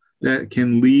us that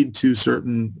can lead to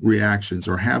certain reactions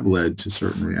or have led to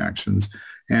certain reactions.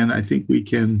 And I think we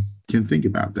can think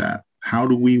about that. How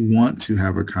do we want to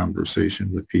have a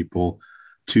conversation with people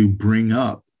to bring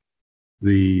up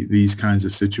these kinds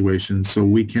of situations so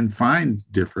we can find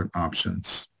different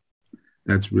options?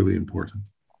 That's really important.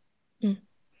 Mm.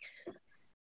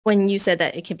 When you said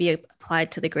that it could be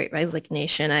applied to the Great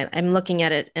Resignation, I'm looking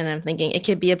at it and I'm thinking it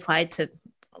could be applied to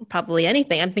probably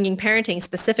anything. I'm thinking parenting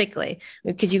specifically,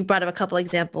 because you brought up a couple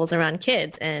examples around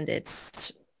kids, and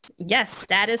it's, yes,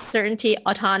 status, certainty,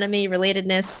 autonomy,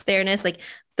 relatedness, fairness, like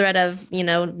threat of,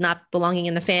 not belonging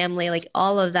in the family, like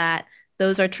all of that.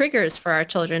 Those are triggers for our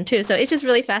children too. So it's just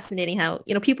really fascinating how,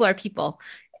 people are people,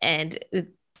 and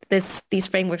these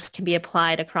frameworks can be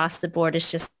applied across the board. It's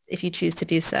just if you choose to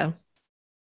do so.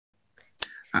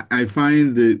 I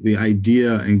find the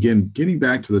idea, again, getting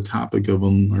back to the topic of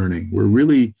unlearning, we're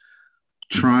really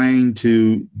trying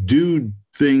to do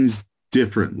things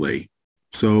differently.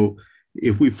 So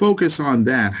if we focus on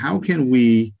that, how can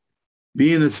we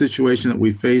be in a situation that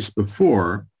we faced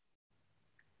before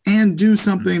and do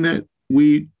something that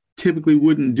we typically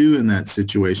wouldn't do in that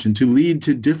situation to lead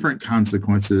to different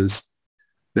consequences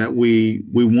that we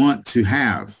want to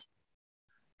have?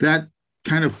 That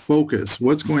kind of focus,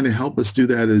 what's going to help us do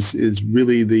that is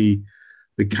really the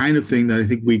kind of thing that I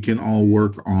think we can all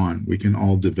work on, we can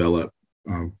all develop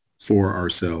uh, for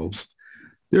ourselves.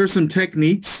 There are some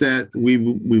techniques that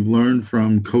we've learned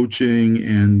from coaching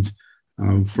and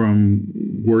from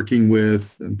working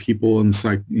with people in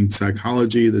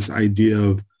psychology. This idea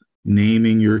of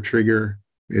naming your trigger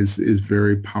is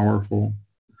very powerful.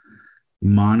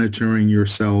 Monitoring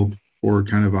yourself for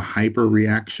kind of a hyper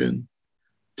reaction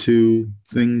to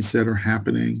things that are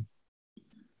happening,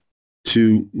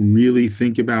 to really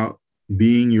think about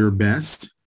being your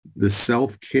best, the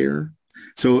self-care.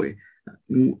 So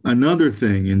another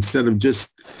thing, instead of just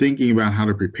thinking about how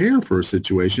to prepare for a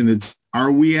situation, it's,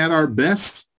 are we at our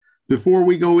best before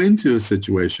we go into a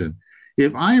situation?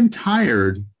 If I am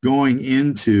tired going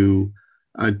into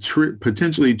a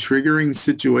potentially triggering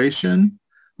situation,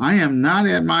 I am not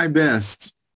at my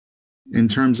best in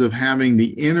terms of having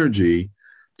the energy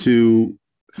to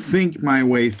think my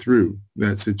way through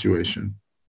that situation.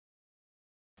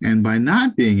 And by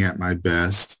not being at my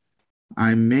best,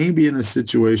 I may be in a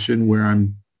situation where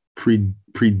I'm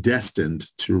predestined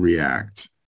to react.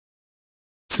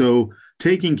 So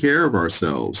taking care of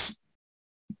ourselves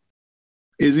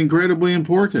is incredibly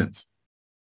important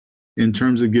in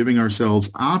terms of giving ourselves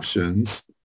options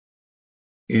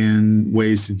in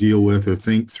ways to deal with or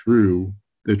think through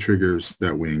the triggers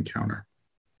that we encounter.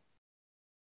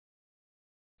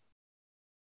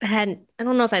 I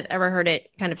don't know if I've ever heard it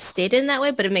kind of stated in that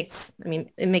way, but it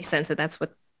makes sense that that's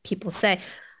what people say.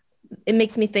 It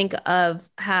makes me think of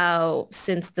how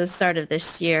since the start of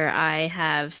this year, I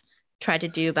have tried to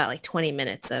do about like 20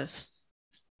 minutes of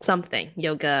something,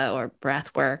 yoga or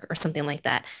breath work or something like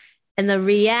that. And the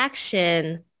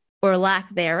reaction or lack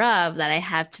thereof that I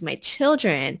have to my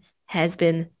children has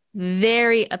been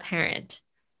very apparent.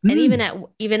 And Mm,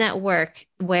 even at work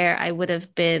where I would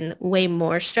have been way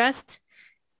more stressed,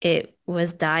 it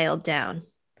was dialed down.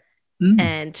 mm,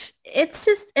 And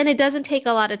and it doesn't take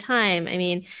a lot of time. I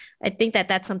mean, I think that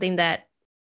that's something that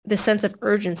the sense of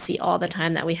urgency all the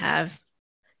time that we have,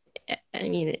 I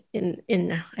mean,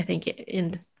 I think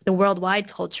in the worldwide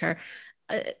culture,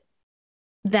 uh,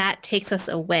 that takes us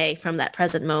away from that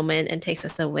present moment and takes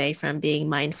us away from being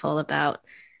mindful about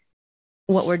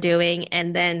what we're doing.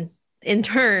 And then in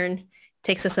turn,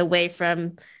 takes us away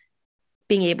from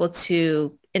being able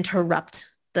to interrupt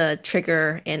the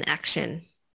trigger and action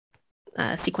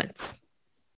sequence.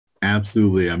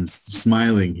 absolutely. I'm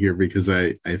smiling here because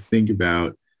I think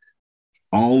about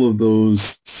all of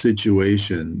those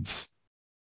situations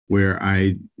where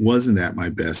I wasn't at my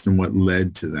best and what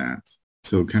led to that.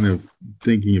 So kind of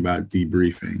thinking about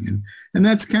debriefing, and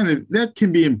that's kind of, that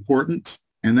can be important.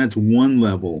 And that's one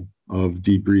level of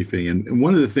debriefing. And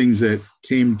one of the things that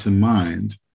came to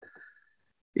mind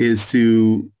is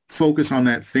to focus on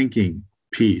that thinking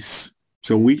piece.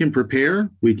 So we can prepare,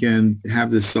 we can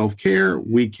have this self-care,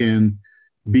 we can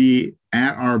be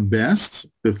at our best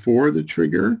before the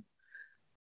trigger,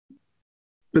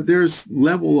 but there's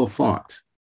level of thought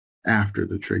after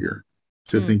the trigger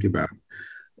to Mm. think about.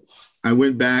 I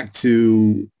went back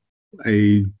to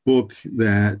a book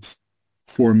that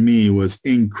for me was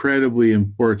incredibly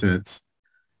important,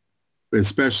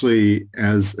 especially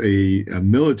as a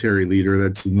military leader.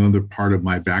 That's another part of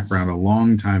my background. A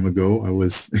long time ago, I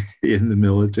was in the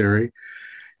military.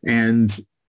 And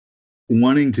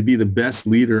wanting to be the best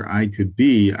leader I could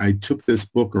be, I took this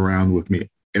book around with me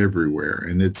everywhere.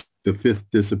 And it's The Fifth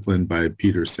Discipline by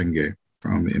Peter Senge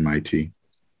from MIT.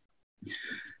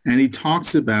 And he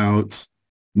talks about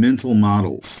mental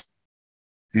models.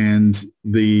 And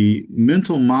the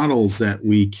mental models that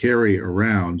we carry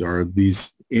around are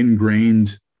these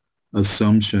ingrained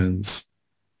assumptions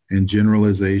and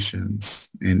generalizations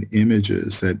and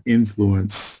images that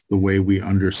influence the way we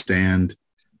understand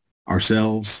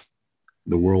ourselves,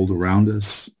 the world around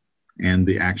us, and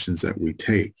the actions that we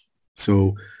take.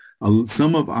 So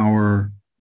some of our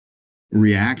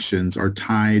reactions are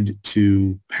tied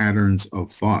to patterns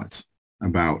of thought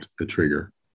about a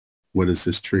trigger. What does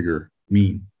this trigger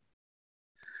mean?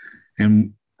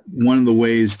 And one of the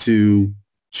ways to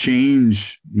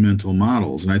change mental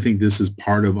models, and I think this is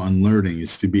part of unlearning,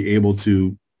 is to be able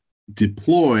to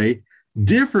deploy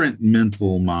different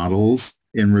mental models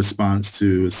in response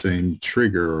to the same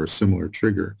trigger or similar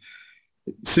trigger.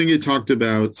 Singh talked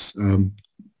about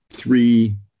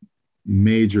three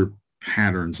major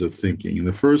patterns of thinking. And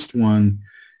the first one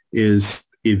is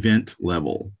event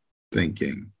level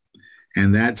thinking.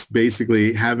 And that's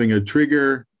basically having a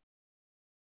trigger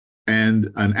and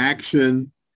an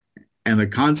action and a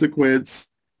consequence.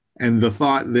 And the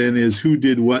thought then is who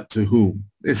did what to whom.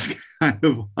 It's kind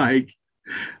of like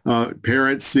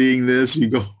parents seeing this. You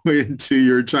go into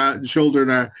your children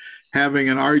are having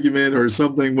an argument or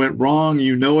something went wrong.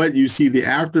 You know it. You see the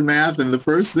aftermath. And the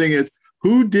first thing is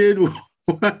who did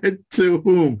what to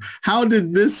whom? How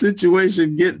did this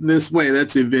situation get this way?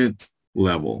 That's event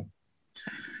level.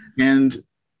 And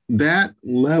that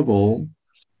level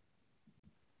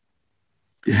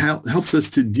helps us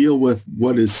to deal with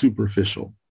what is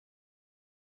superficial.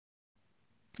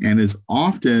 And is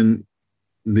often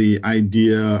the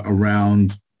idea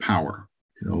around power,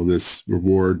 this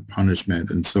reward, punishment,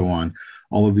 and so on.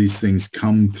 All of these things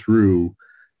come through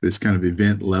this kind of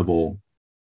event level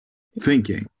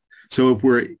thinking. So if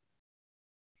we're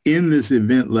in this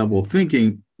event level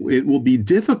thinking, it will be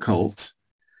difficult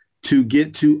to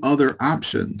get to other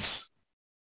options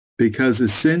because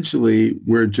essentially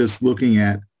we're just looking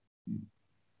at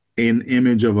an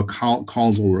image of a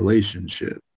causal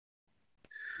relationship.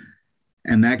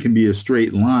 And that can be a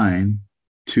straight line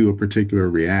to a particular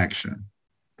reaction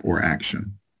or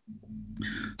action.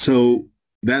 So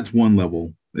that's one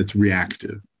level. It's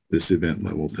reactive, this event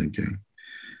level thinking.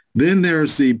 Then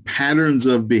there's the patterns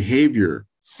of behavior,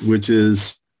 which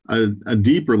is a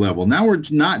deeper level. Now we're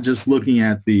not just looking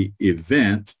at the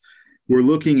event. We're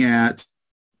looking at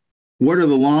what are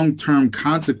the long-term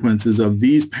consequences of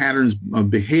these patterns of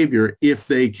behavior if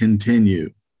they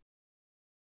continue.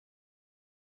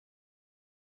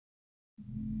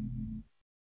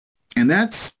 And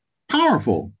that's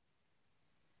powerful,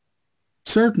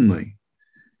 certainly.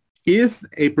 If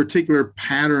a particular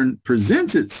pattern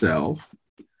presents itself,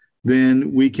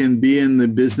 then we can be in the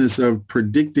business of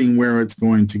predicting where it's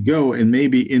going to go and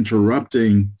maybe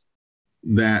interrupting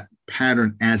that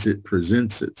pattern as it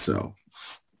presents itself.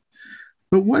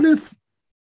 But what if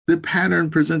the pattern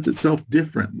presents itself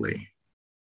differently?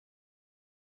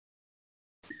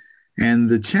 And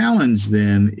the challenge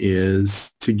then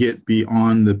is to get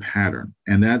beyond the pattern.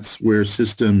 And that's where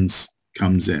systems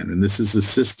comes in. And this is a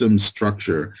system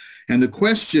structure. And the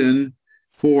question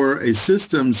for a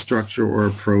system structure or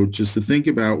approach is to think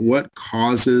about what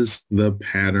causes the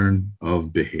pattern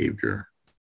of behavior.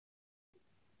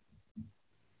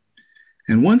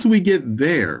 And once we get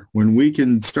there, when we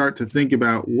can start to think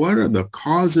about what are the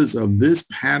causes of this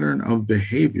pattern of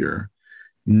behavior,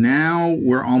 now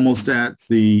we're almost at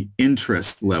the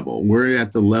interest level. We're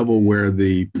at the level where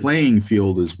the playing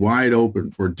field is wide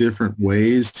open for different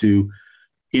ways to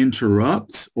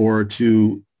interrupt or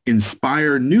to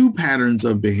inspire new patterns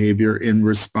of behavior in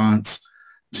response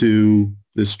to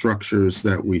the structures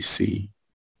that we see.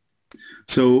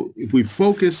 So if we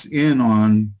focus in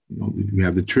on, we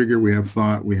have the trigger, we have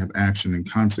thought, we have action and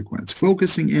consequence.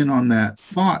 Focusing in on that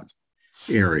thought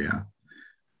area,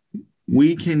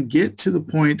 we can get to the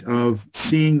point of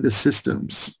seeing the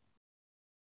systems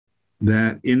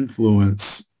that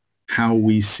influence how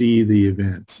we see the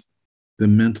event, the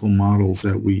mental models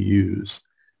that we use.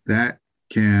 That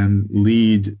can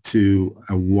lead to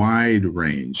a wide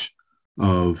range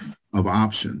of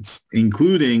options,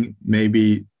 including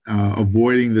maybe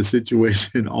avoiding the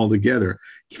situation altogether,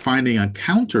 finding a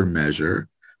countermeasure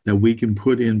that we can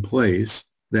put in place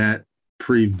that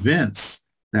prevents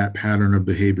that pattern of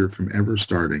behavior from ever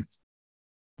starting.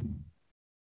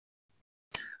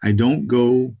 I don't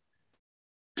go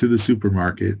to the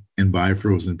supermarket and buy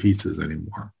frozen pizzas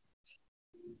anymore.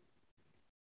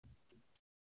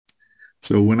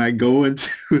 So when I go into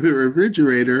the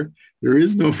refrigerator, there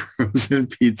is no frozen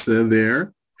pizza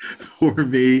there for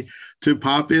me to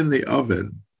pop in the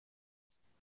oven.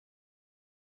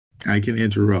 I can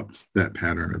interrupt that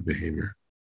pattern of behavior.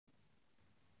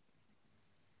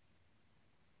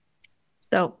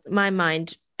 So my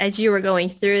mind, as you were going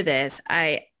through this,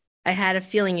 I had a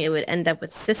feeling it would end up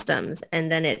with systems,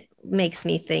 and then it makes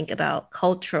me think about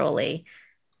culturally,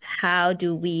 how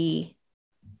do we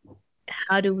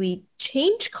how do we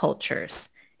change cultures?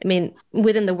 I mean,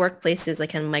 within the workplaces,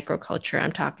 like in microculture,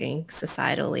 I'm talking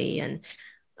societally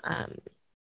um,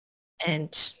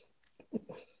 and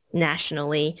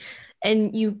nationally.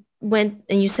 And you went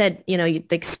and you said, the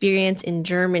experience in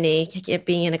Germany, it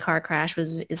being in a car crash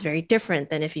is very different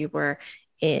than if you were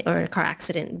or a car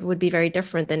accident would be very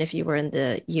different than if you were in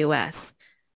the US,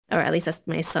 or at least that's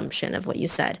my assumption of what you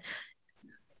said.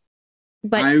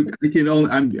 But I can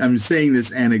only, I'm saying this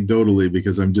anecdotally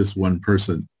because I'm just one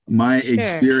person. My sure,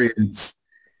 experience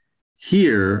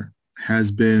here has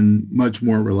been much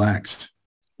more relaxed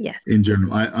yes, in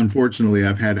general. Unfortunately,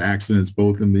 I've had accidents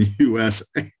both in the U.S.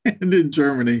 and in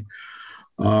Germany.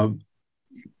 Uh,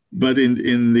 but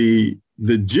in the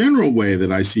general way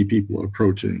that I see people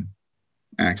approaching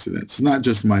accidents, not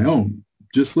just my own,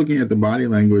 just looking at the body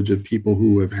language of people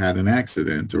who have had an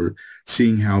accident or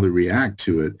seeing how they react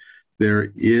to it,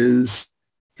 there is,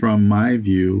 from my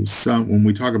view, when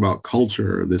we talk about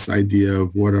culture, this idea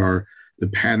of what are the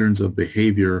patterns of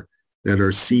behavior that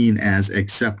are seen as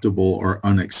acceptable or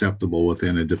unacceptable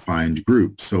within a defined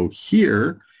group. So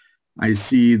here I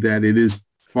see that it is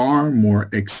far more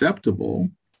acceptable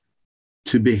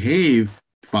to behave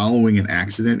following an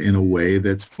accident in a way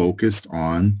that's focused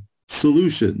on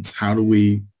solutions. How do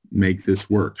we make this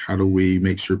work? How do we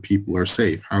make sure people are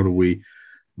safe? How do we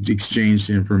exchange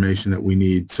the information that we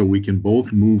need so we can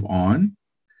both move on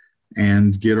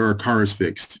and get our cars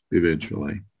fixed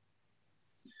eventually?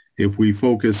 If we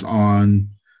focus on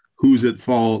who's at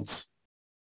fault,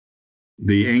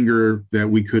 the anger that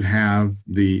we could have,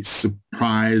 the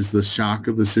surprise, the shock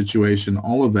of the situation,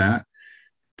 all of that,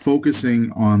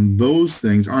 focusing on those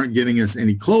things aren't getting us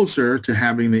any closer to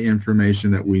having the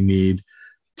information that we need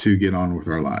to get on with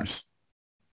our lives.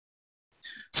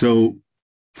 So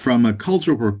from a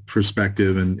cultural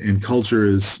perspective, and culture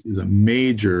is a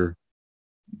major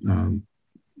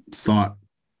thought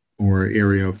or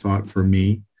area of thought for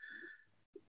me,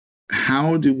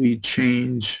 how do we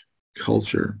change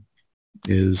culture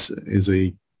is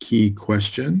a key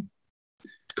question.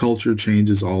 Culture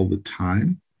changes all the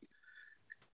time,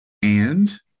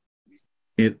 and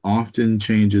it often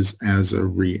changes as a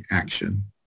reaction,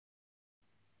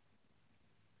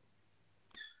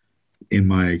 in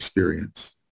my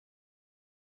experience.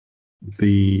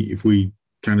 If we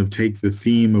kind of take the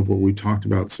theme of what we talked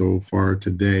about so far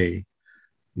today,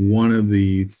 one of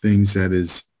the things that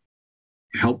is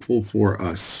helpful for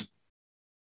us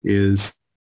is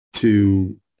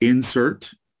to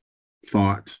insert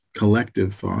thought,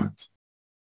 collective thought,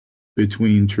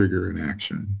 between trigger and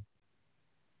action.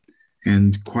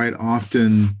 And quite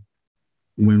often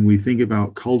when we think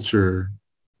about culture,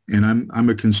 and I'm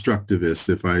a constructivist,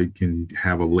 if I can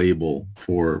have a label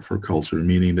for culture,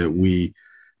 meaning that we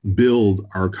build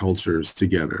our cultures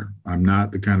together. I'm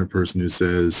not the kind of person who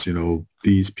says,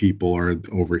 these people are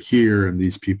over here and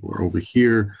these people are over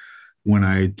here. When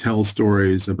I tell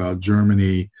stories about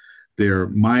Germany, they're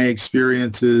my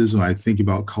experiences. When I think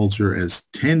about culture as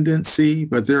tendency,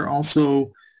 but they're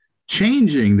also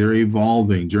changing. They're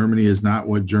evolving. Germany is not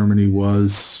what Germany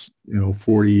was,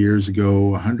 40 years ago,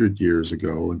 100 years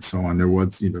ago, and so on. There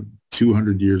was,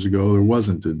 200 years ago, there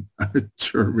wasn't a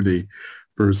Germany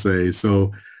per se.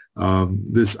 So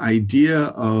this idea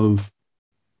of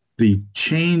the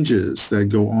changes that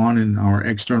go on in our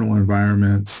external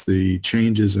environments, the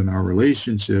changes in our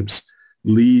relationships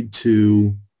lead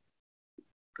to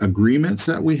agreements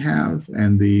that we have,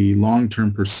 and the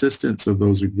long-term persistence of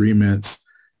those agreements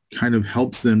kind of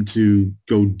helps them to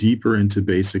go deeper into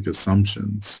basic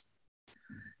assumptions.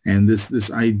 And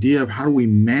this idea of how do we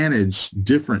manage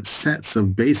different sets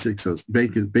of basic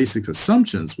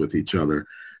assumptions with each other,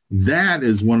 that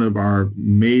is one of our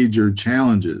major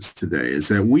challenges today, is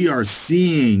that we are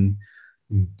seeing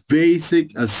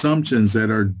basic assumptions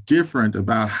that are different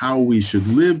about how we should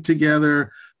live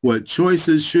together, what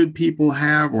choices should people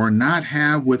have or not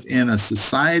have within a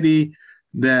society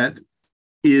that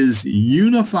is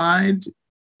unified,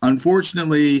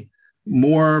 unfortunately,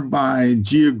 more by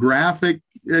geographic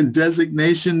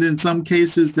designation in some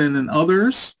cases than in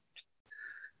others.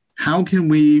 How can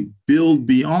we build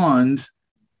beyond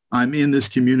I'm in this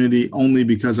community only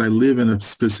because I live in a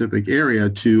specific area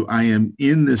to I am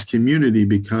in this community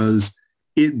because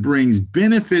it brings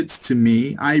benefits to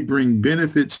me. I bring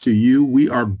benefits to you. We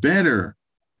are better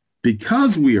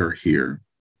because we are here.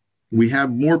 We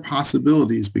have more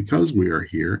possibilities because we are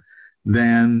here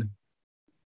than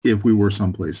if we were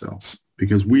someplace else,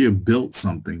 because we have built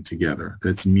something together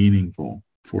that's meaningful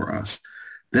for us.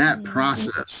 That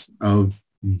process of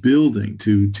building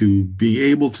to be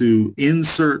able to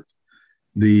insert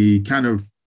the kind of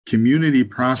community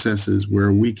processes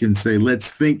where we can say, let's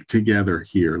think together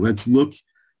here. Let's look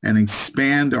and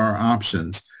expand our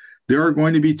options. There are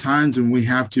going to be times when we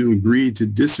have to agree to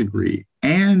disagree.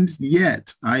 And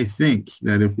yet, I think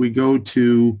that if we go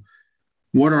to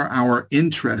what are our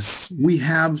interests, we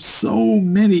have so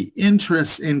many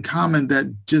interests in common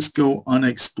that just go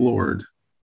unexplored.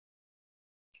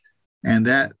 And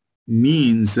that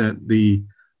means that the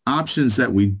options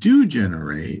that we do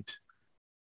generate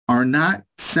are not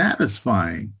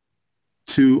satisfying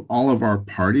to all of our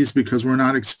parties because we're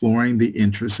not exploring the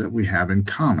interests that we have in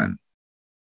common.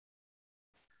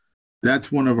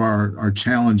 That's one of our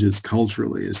challenges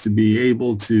culturally, is to be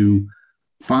able to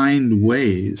find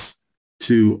ways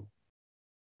to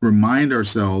remind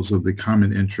ourselves of the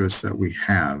common interests that we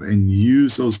have and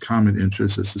use those common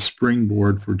interests as a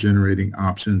springboard for generating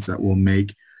options that will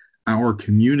make our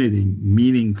community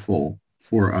meaningful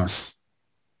for us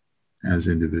as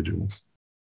individuals.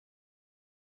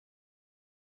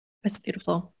 That's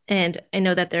beautiful. And I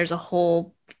know that there's a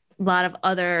whole lot of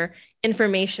other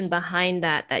information behind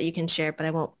that that you can share, but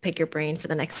I won't pick your brain for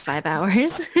the next 5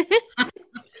 hours.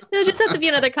 It'll just have to be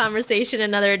another conversation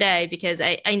another day because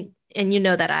and you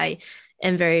know that I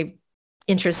am very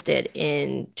interested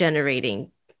in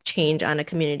generating change on a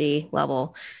community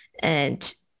level.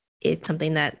 And it's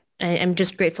something that I'm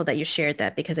just grateful that you shared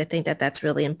that because I think that that's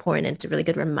really important. And it's a really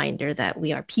good reminder that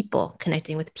we are people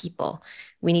connecting with people.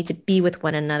 We need to be with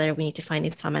one another. We need to find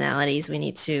these commonalities. We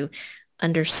need to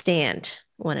understand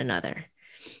one another.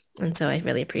 And so I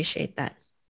really appreciate that.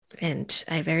 And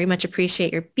I very much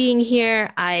appreciate your being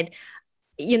here.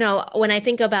 When I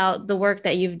think about the work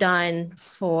that you've done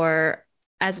for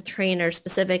as a trainer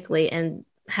specifically and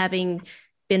having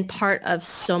been part of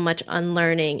so much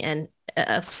unlearning and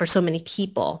for so many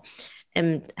people,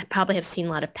 and I probably have seen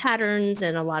a lot of patterns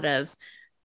and a lot of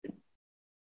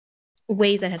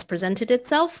ways that has presented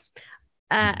itself.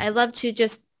 I love to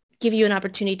just give you an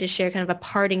opportunity to share kind of a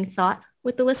parting thought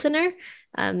with the listener.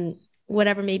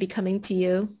 Whatever may be coming to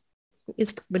you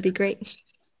would be great.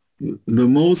 The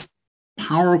most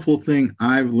powerful thing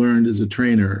I've learned as a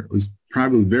trainer was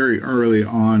probably very early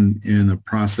on in a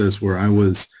process where I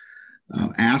was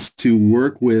asked to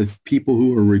work with people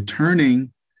who were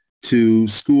returning to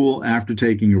school after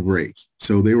taking a break.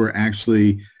 So they were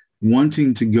actually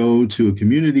wanting to go to a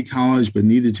community college but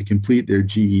needed to complete their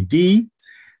GED.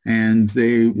 And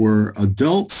they were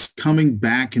adults coming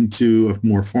back into a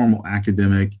more formal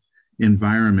academic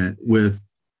environment with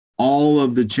all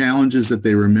of the challenges that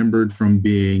they remembered from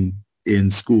being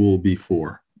in school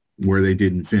before, where they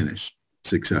didn't finish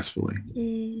successfully.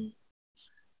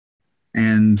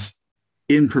 And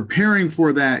in preparing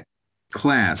for that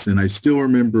class, and I still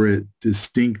remember it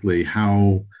distinctly,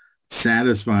 how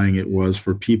satisfying it was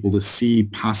for people to see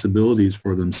possibilities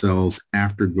for themselves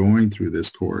after going through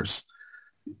this course,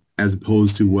 as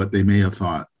opposed to what they may have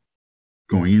thought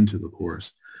going into the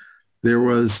course. There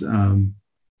was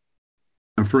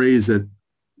a phrase that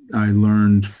I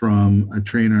learned from a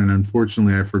trainer, and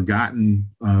unfortunately I've forgotten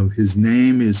his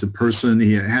name. Is a person,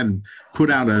 he had put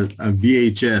out a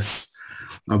VHS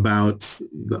about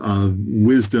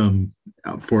wisdom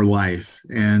for life.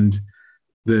 And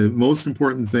the most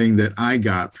important thing that I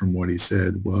got from what he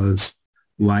said was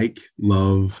like,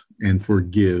 love, and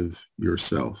forgive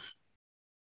yourself.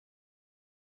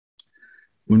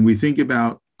 When we think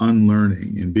about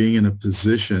unlearning and being in a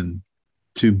position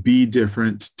to be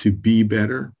different, to be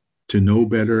better, to know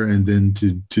better, and then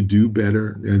to do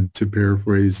better, and to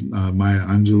paraphrase Maya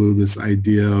Angelou, this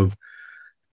idea of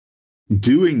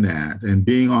doing that and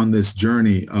being on this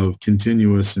journey of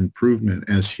continuous improvement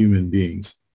as human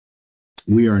beings,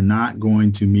 we are not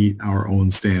going to meet our own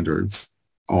standards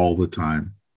all the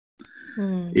time.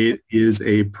 It is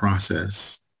a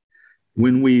process.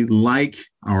 When we like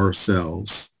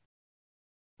ourselves,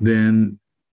 then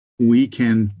we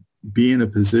can be in a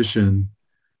position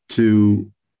to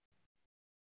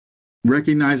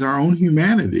recognize our own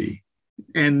humanity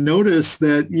and notice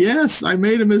that, yes, I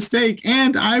made a mistake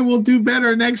and I will do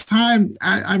better next time.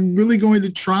 I'm really going to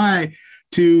try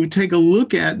to take a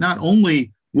look at not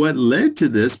only what led to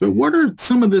this, but what are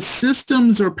some of the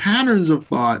systems or patterns of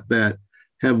thought that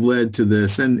have led to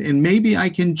this. And maybe I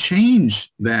can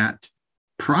change that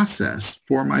process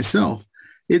for myself.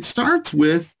 It starts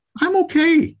with, I'm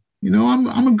okay.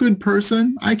 I'm a good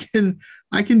person. I can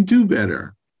do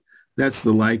better. That's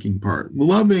the liking part.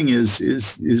 Loving is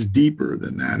deeper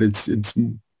than that. It's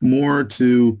more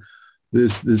to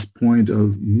this point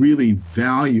of really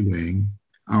valuing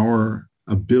our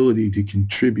ability to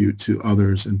contribute to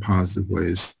others in positive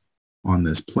ways on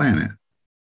this planet.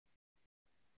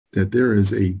 That there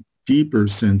is a deeper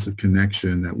sense of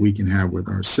connection that we can have with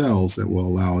ourselves that will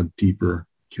allow a deeper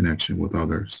connection with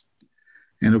others.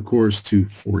 And of course, to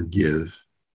forgive.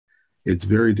 It's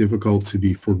very difficult to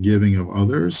be forgiving of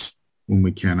others when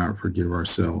we cannot forgive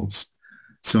ourselves.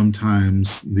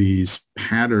 Sometimes these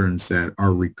patterns that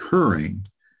are recurring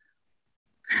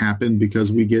happen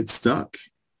because we get stuck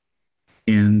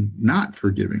in not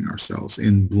forgiving ourselves,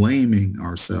 in blaming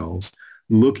ourselves,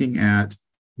 looking at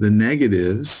the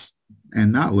negatives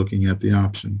and not looking at the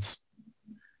options.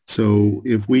 So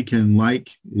if we can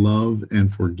like, love,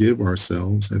 and forgive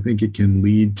ourselves, I think it can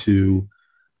lead to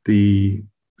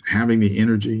having the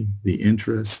energy, the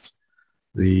interest,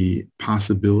 the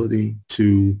possibility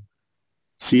to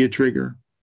see a trigger,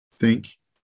 think,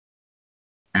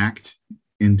 act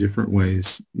in different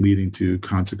ways, leading to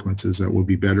consequences that will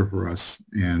be better for us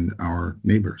and our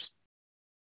neighbors.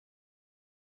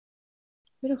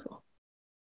 Beautiful.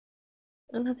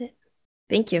 I love it.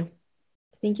 Thank you.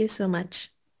 Thank you so much.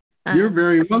 You're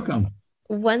very welcome.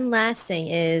 One last thing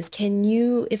is, can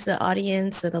you, if the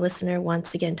audience or the listener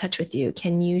wants to get in touch with you,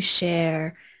 can you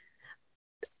share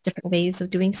different ways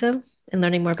of doing so and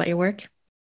learning more about your work?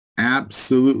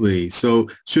 Absolutely. So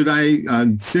should I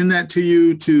send that to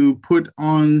you to put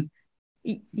on?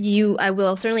 I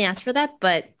will certainly ask for that,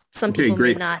 but some Okay, people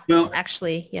great. may not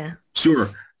actually, yeah. Sure.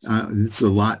 It's a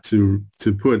lot to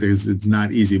put. It's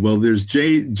not easy. Well, there's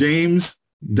James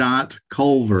dot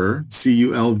Culver,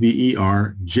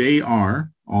 Culver,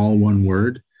 JR, all one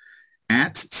word,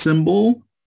 @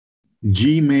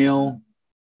 gmail.com.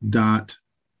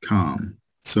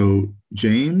 So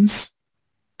James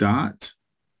dot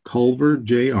Culver,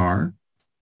 JR,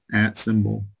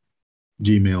 @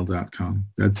 gmail.com.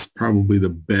 That's probably the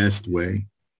best way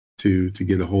to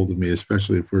get a hold of me,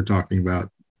 especially if we're talking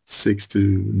about 6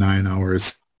 to 9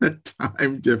 hours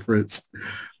time difference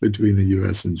between the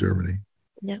U.S. and Germany.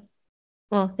 Yeah.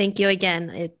 Well, thank you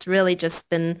again. It's really just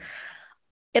been,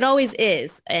 it always is.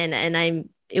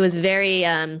 It was very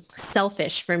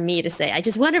selfish for me to say, I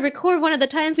just want to record one of the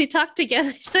times we talked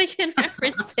together so I can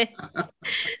reference it.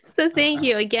 So thank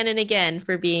you again and again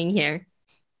for being here.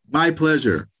 My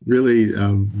pleasure. Really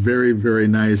very, very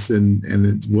nice. And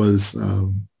it was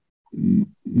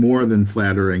more than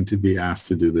flattering to be asked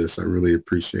to do this. I really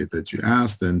appreciate that you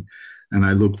asked. And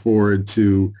I look forward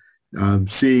to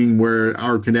seeing where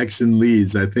our connection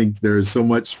leads. I think there's so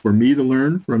much for me to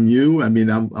learn from you. I mean,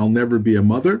 I'll never be a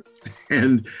mother,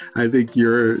 and I think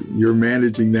you're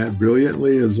managing that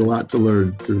brilliantly. There's a lot to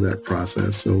learn through that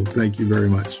process. So thank you very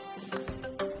much.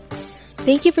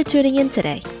 Thank you for tuning in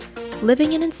today.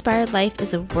 Living an inspired life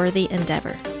is a worthy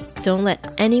endeavor. Don't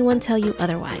let anyone tell you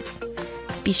otherwise.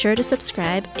 Be sure to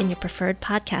subscribe in your preferred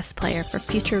podcast player for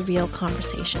future real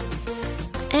conversations.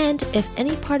 And if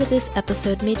any part of this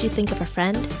episode made you think of a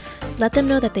friend, let them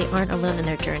know that they aren't alone in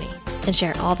their journey and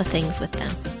share all the things with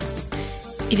them.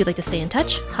 If you'd like to stay in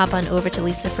touch, hop on over to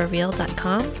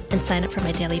lisaforreal.com and sign up for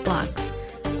my daily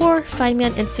blogs. Or find me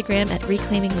on Instagram at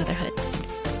Reclaiming Motherhood.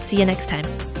 See you next time.